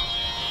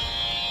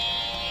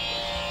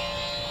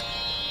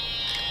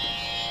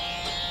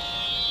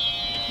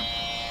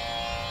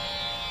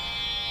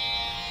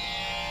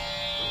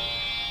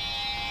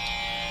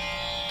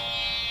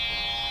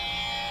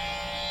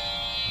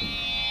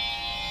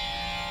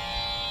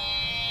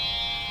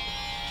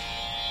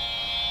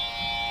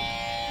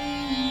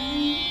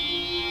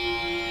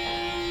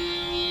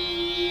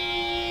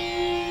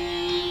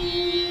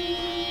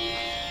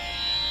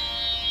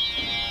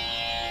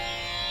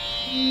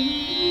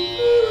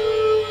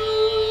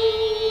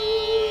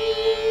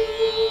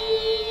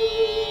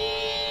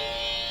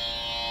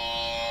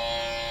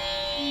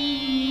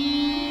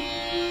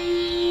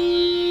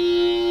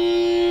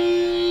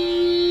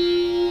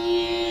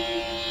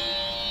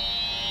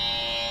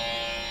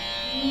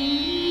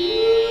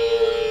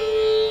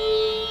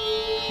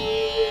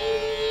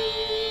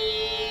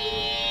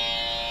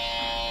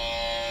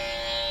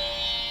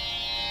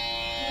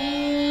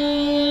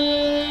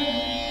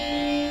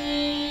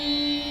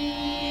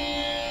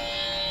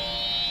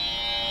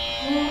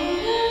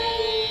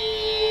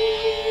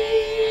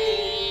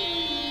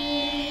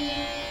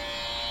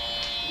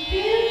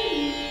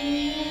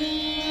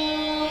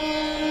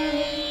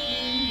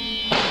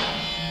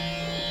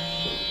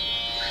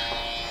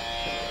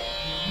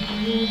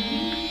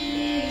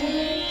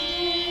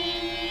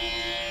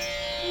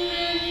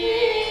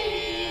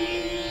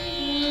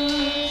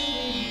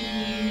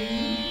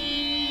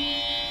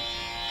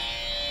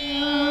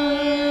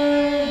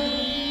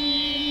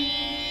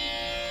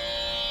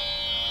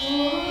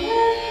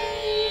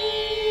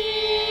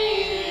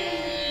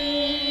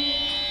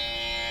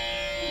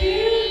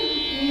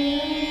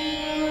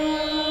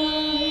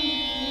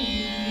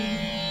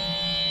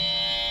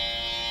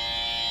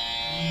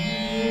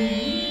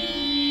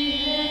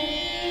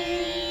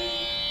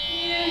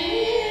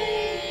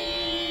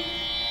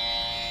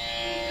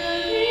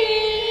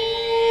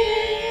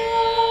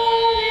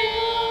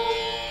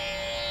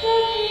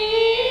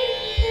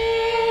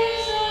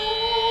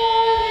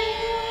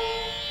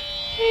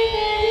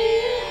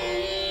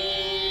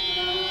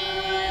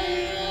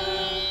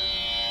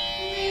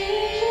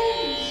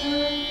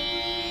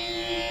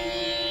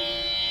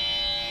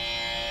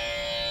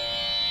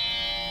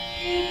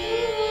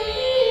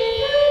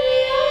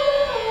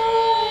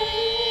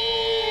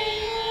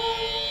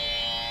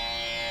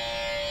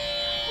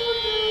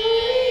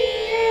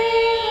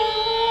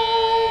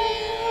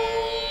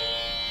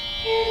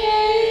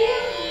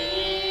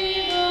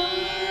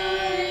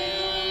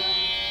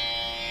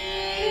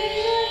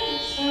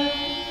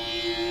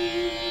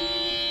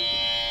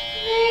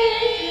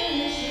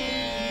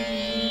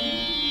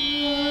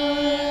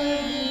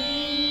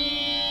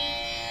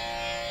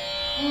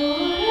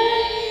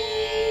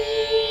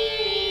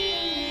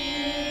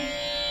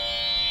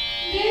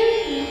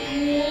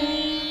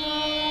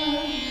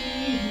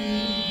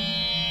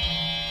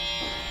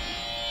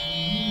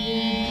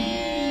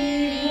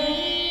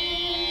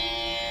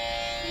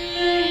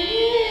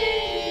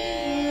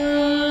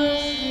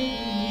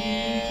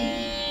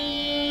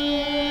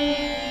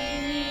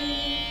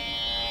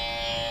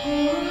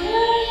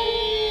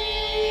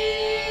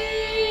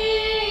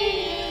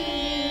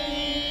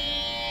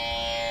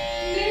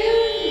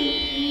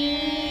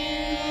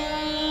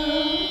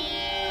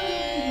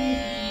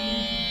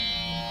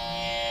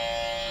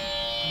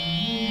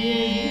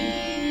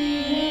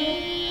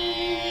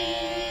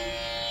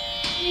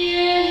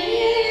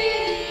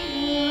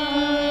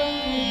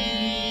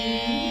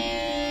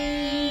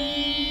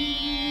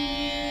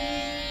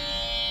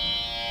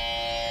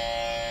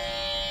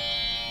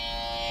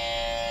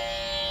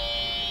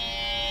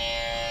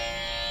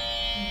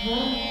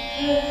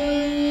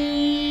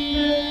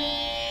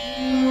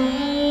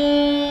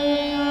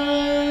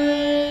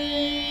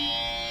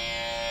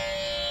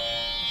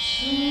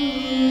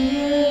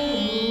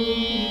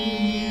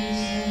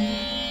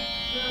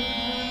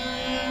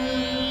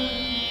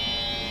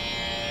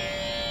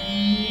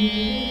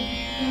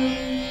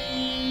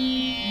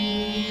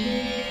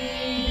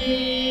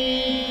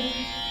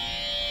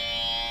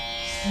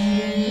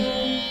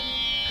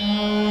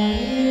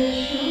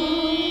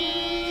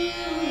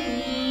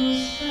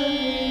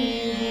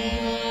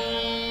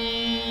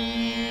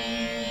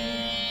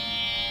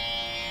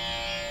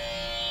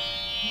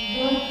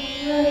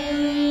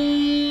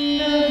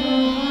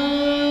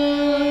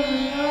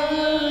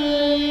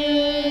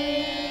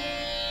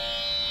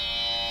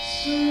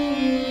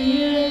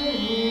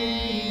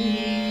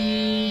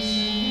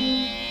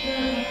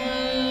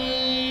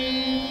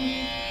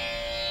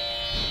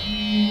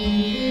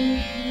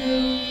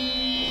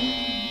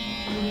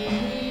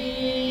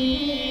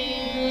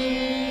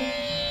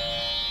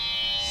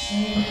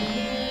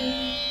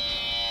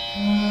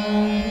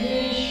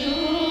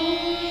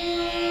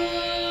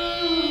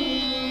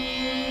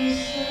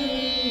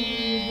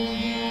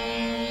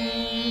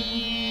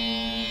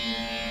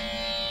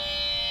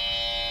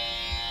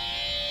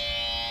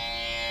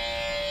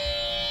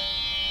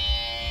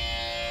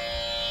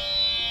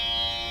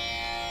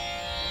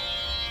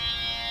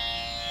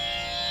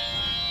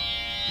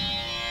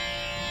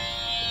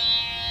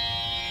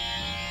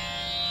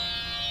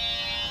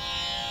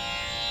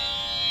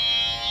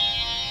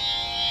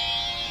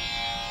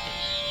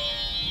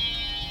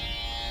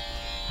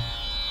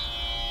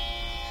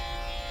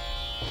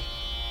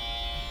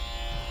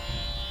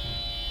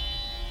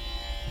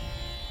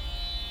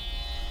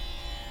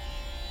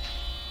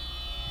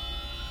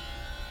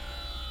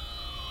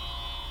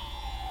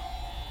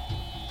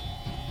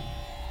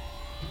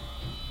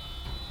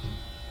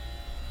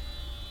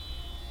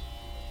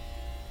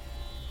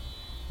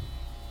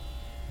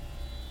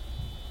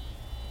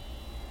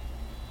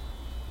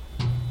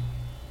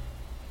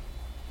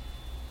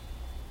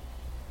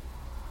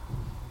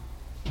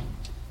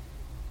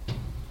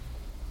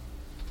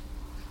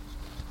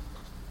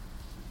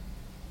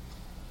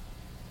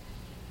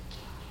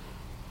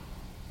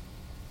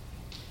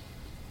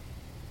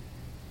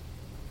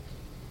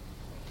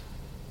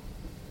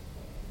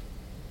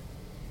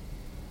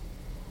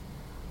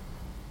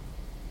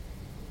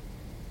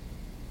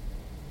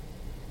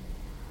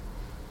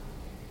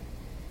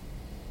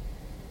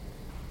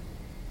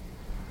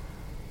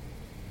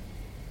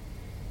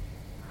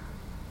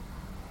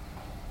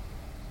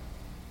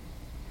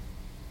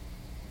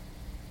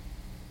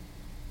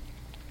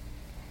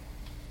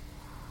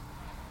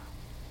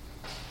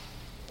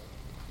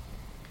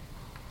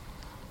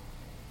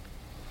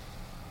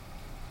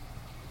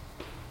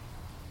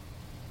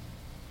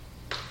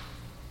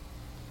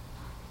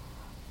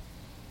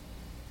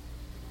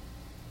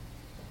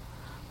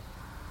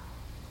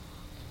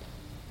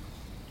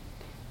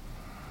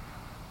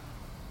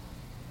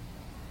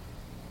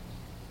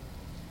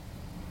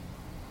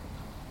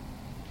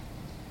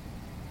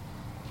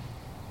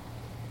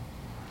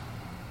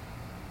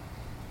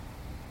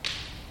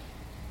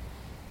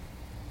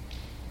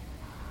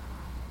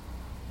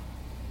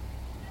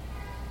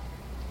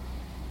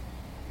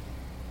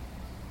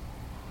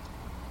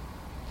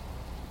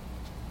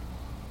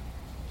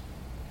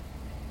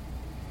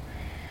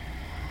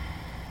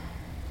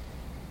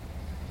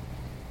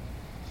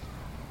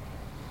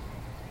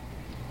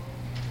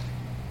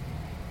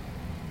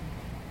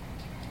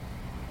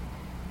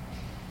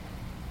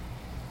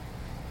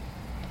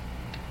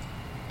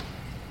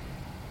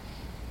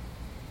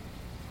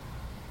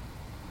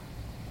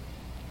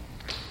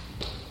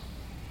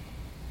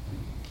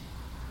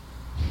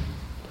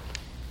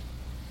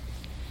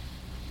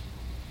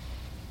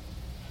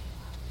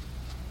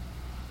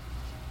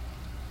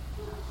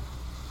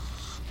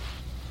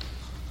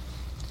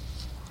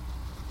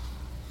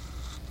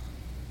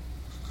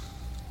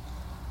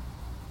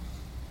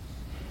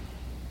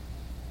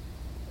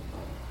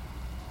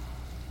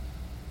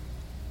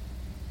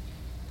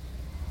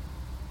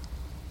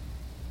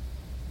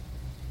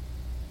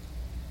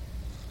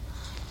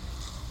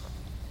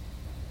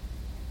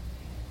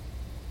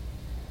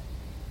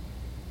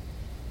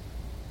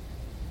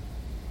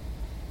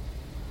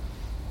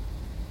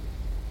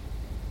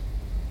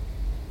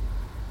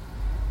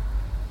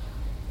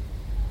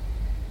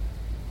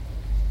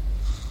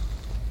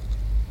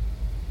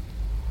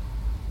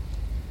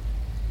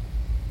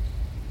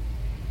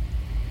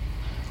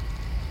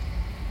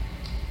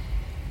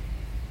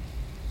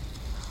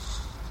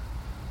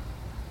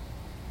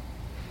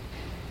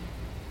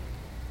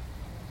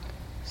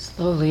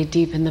 Slowly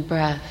deepen the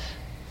breath.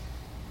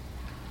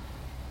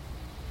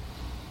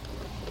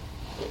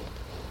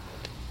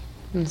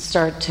 And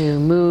start to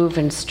move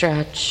and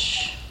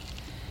stretch.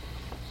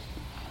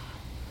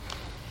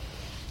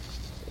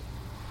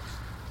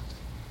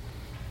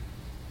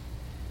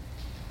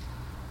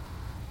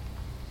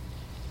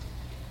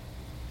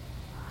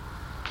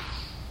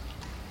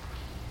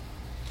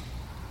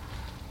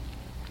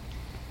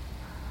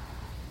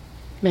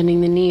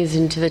 Bending the knees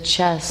into the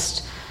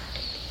chest,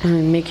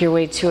 and make your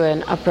way to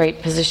an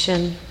upright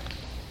position.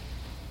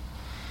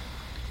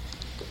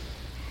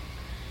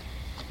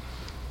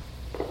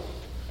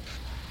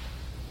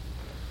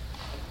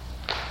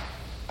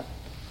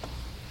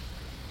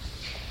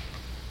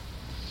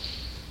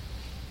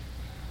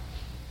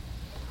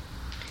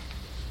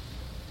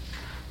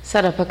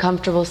 Set up a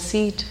comfortable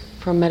seat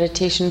for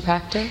meditation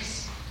practice.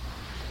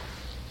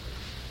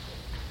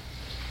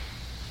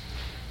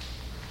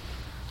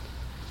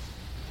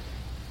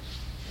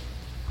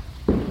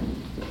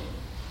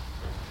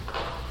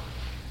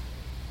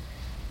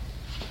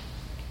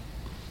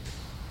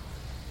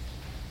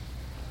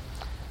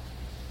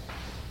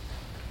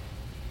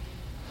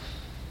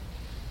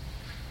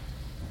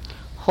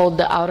 Hold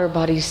the outer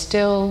body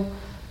still.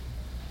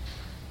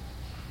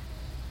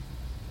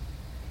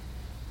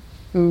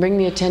 And bring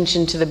the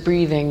attention to the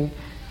breathing.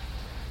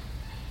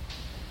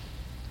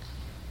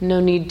 No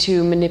need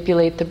to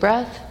manipulate the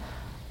breath.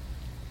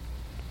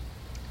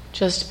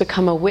 Just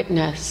become a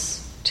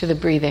witness to the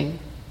breathing.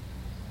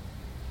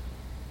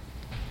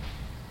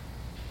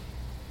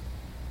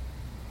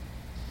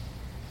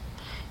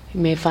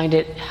 You may find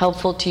it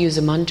helpful to use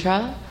a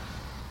mantra.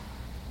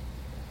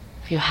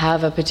 If you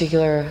have a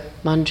particular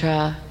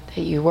mantra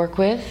that you work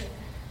with,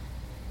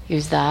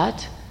 use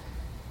that.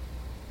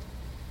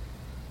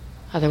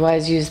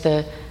 Otherwise, use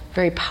the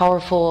very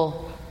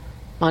powerful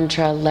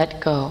mantra,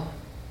 let go.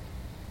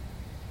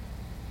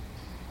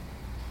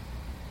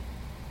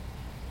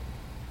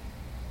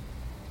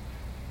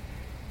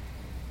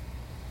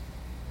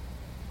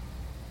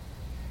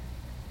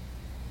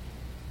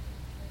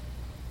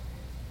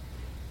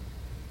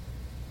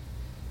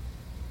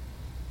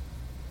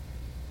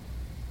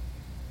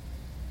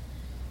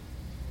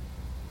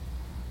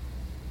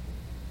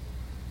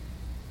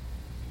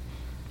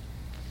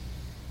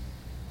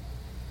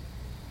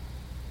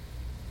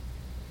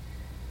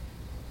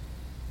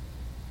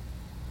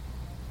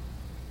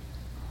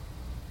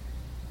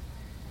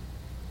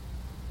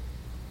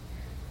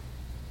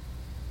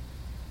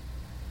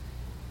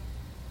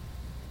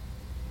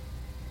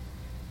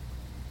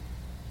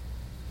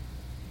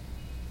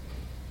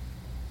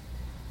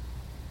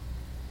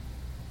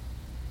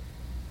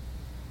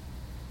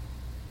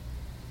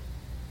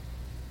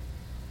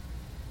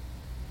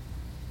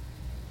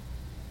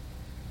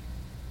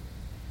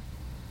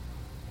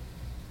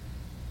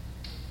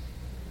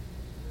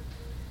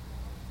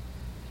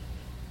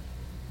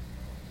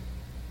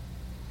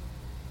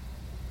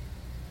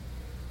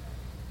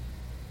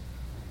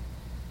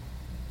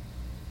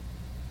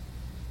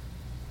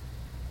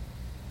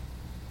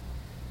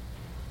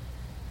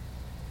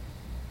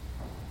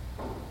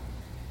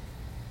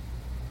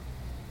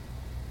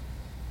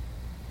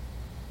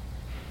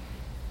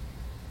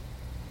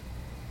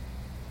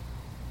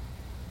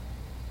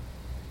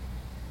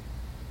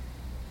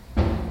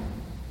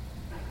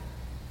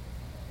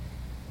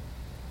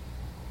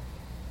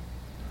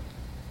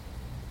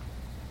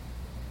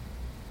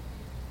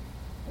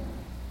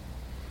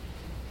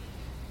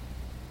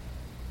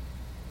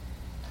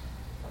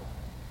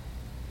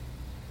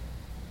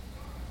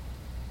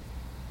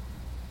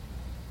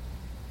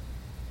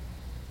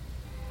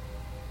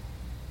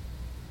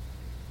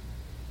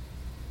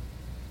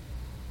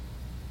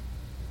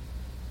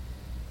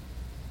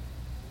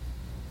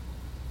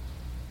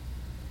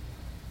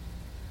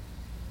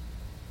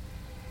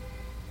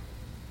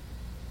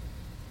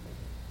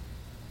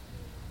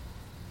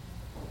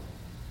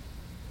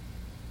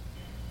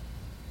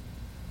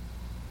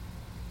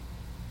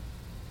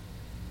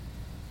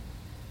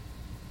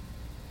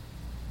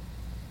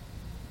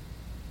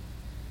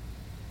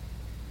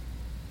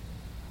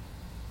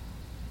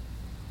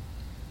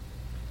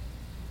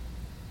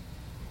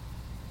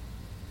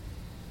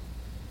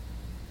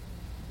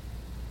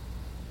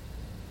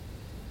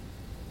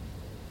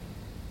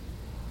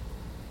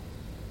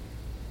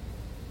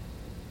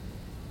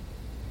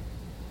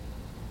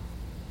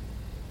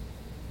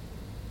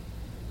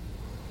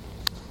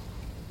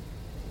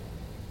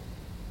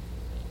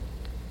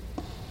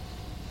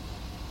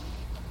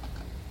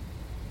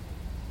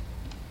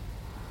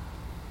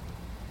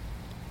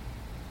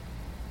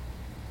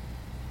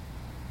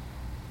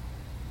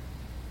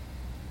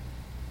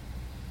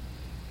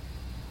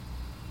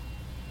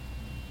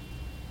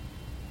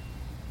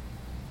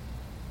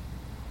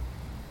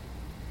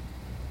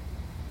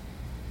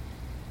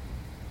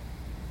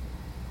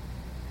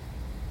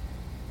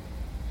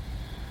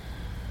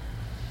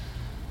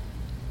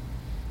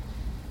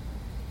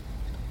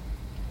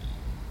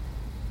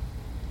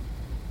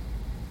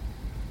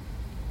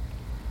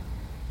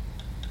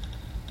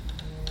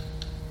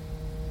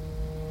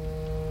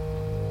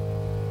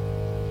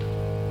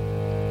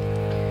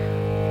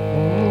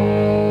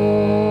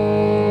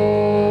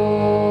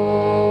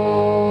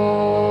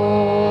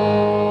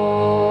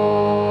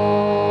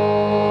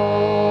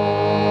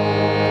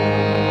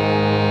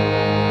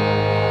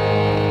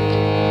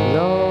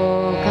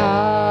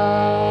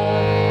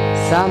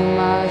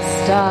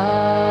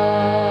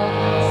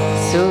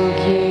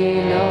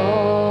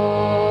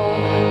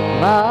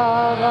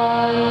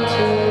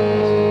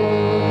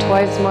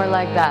 Twice more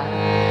like that.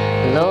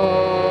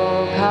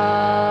 Loka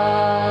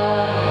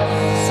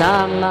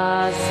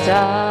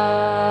samasta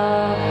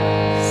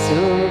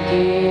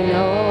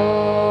sukhino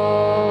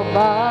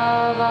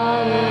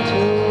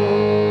bhavantu.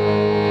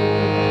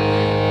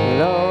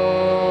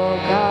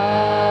 Loka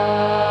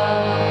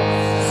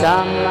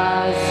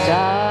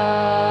samasta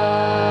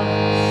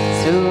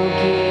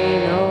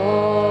sukhino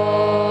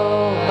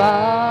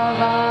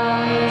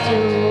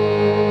bhavantu.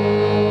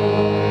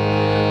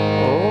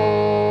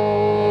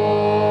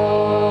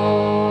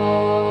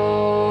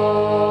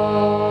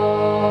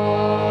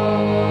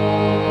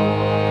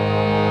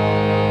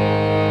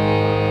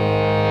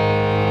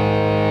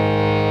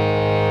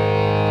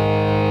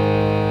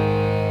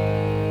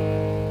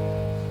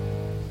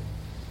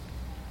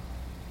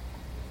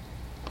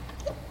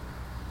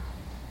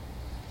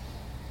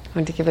 I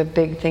want to give a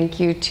big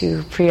thank you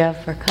to Priya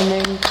for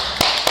coming.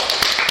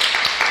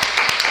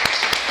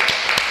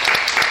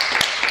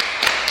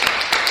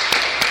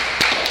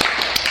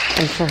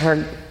 And for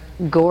her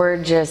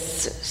gorgeous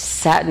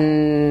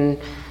satin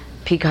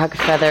peacock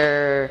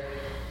feather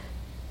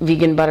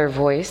vegan butter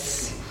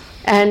voice.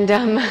 And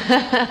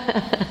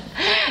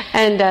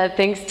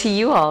thanks to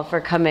you all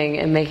for coming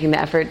and making the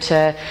effort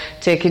to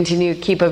continue keep a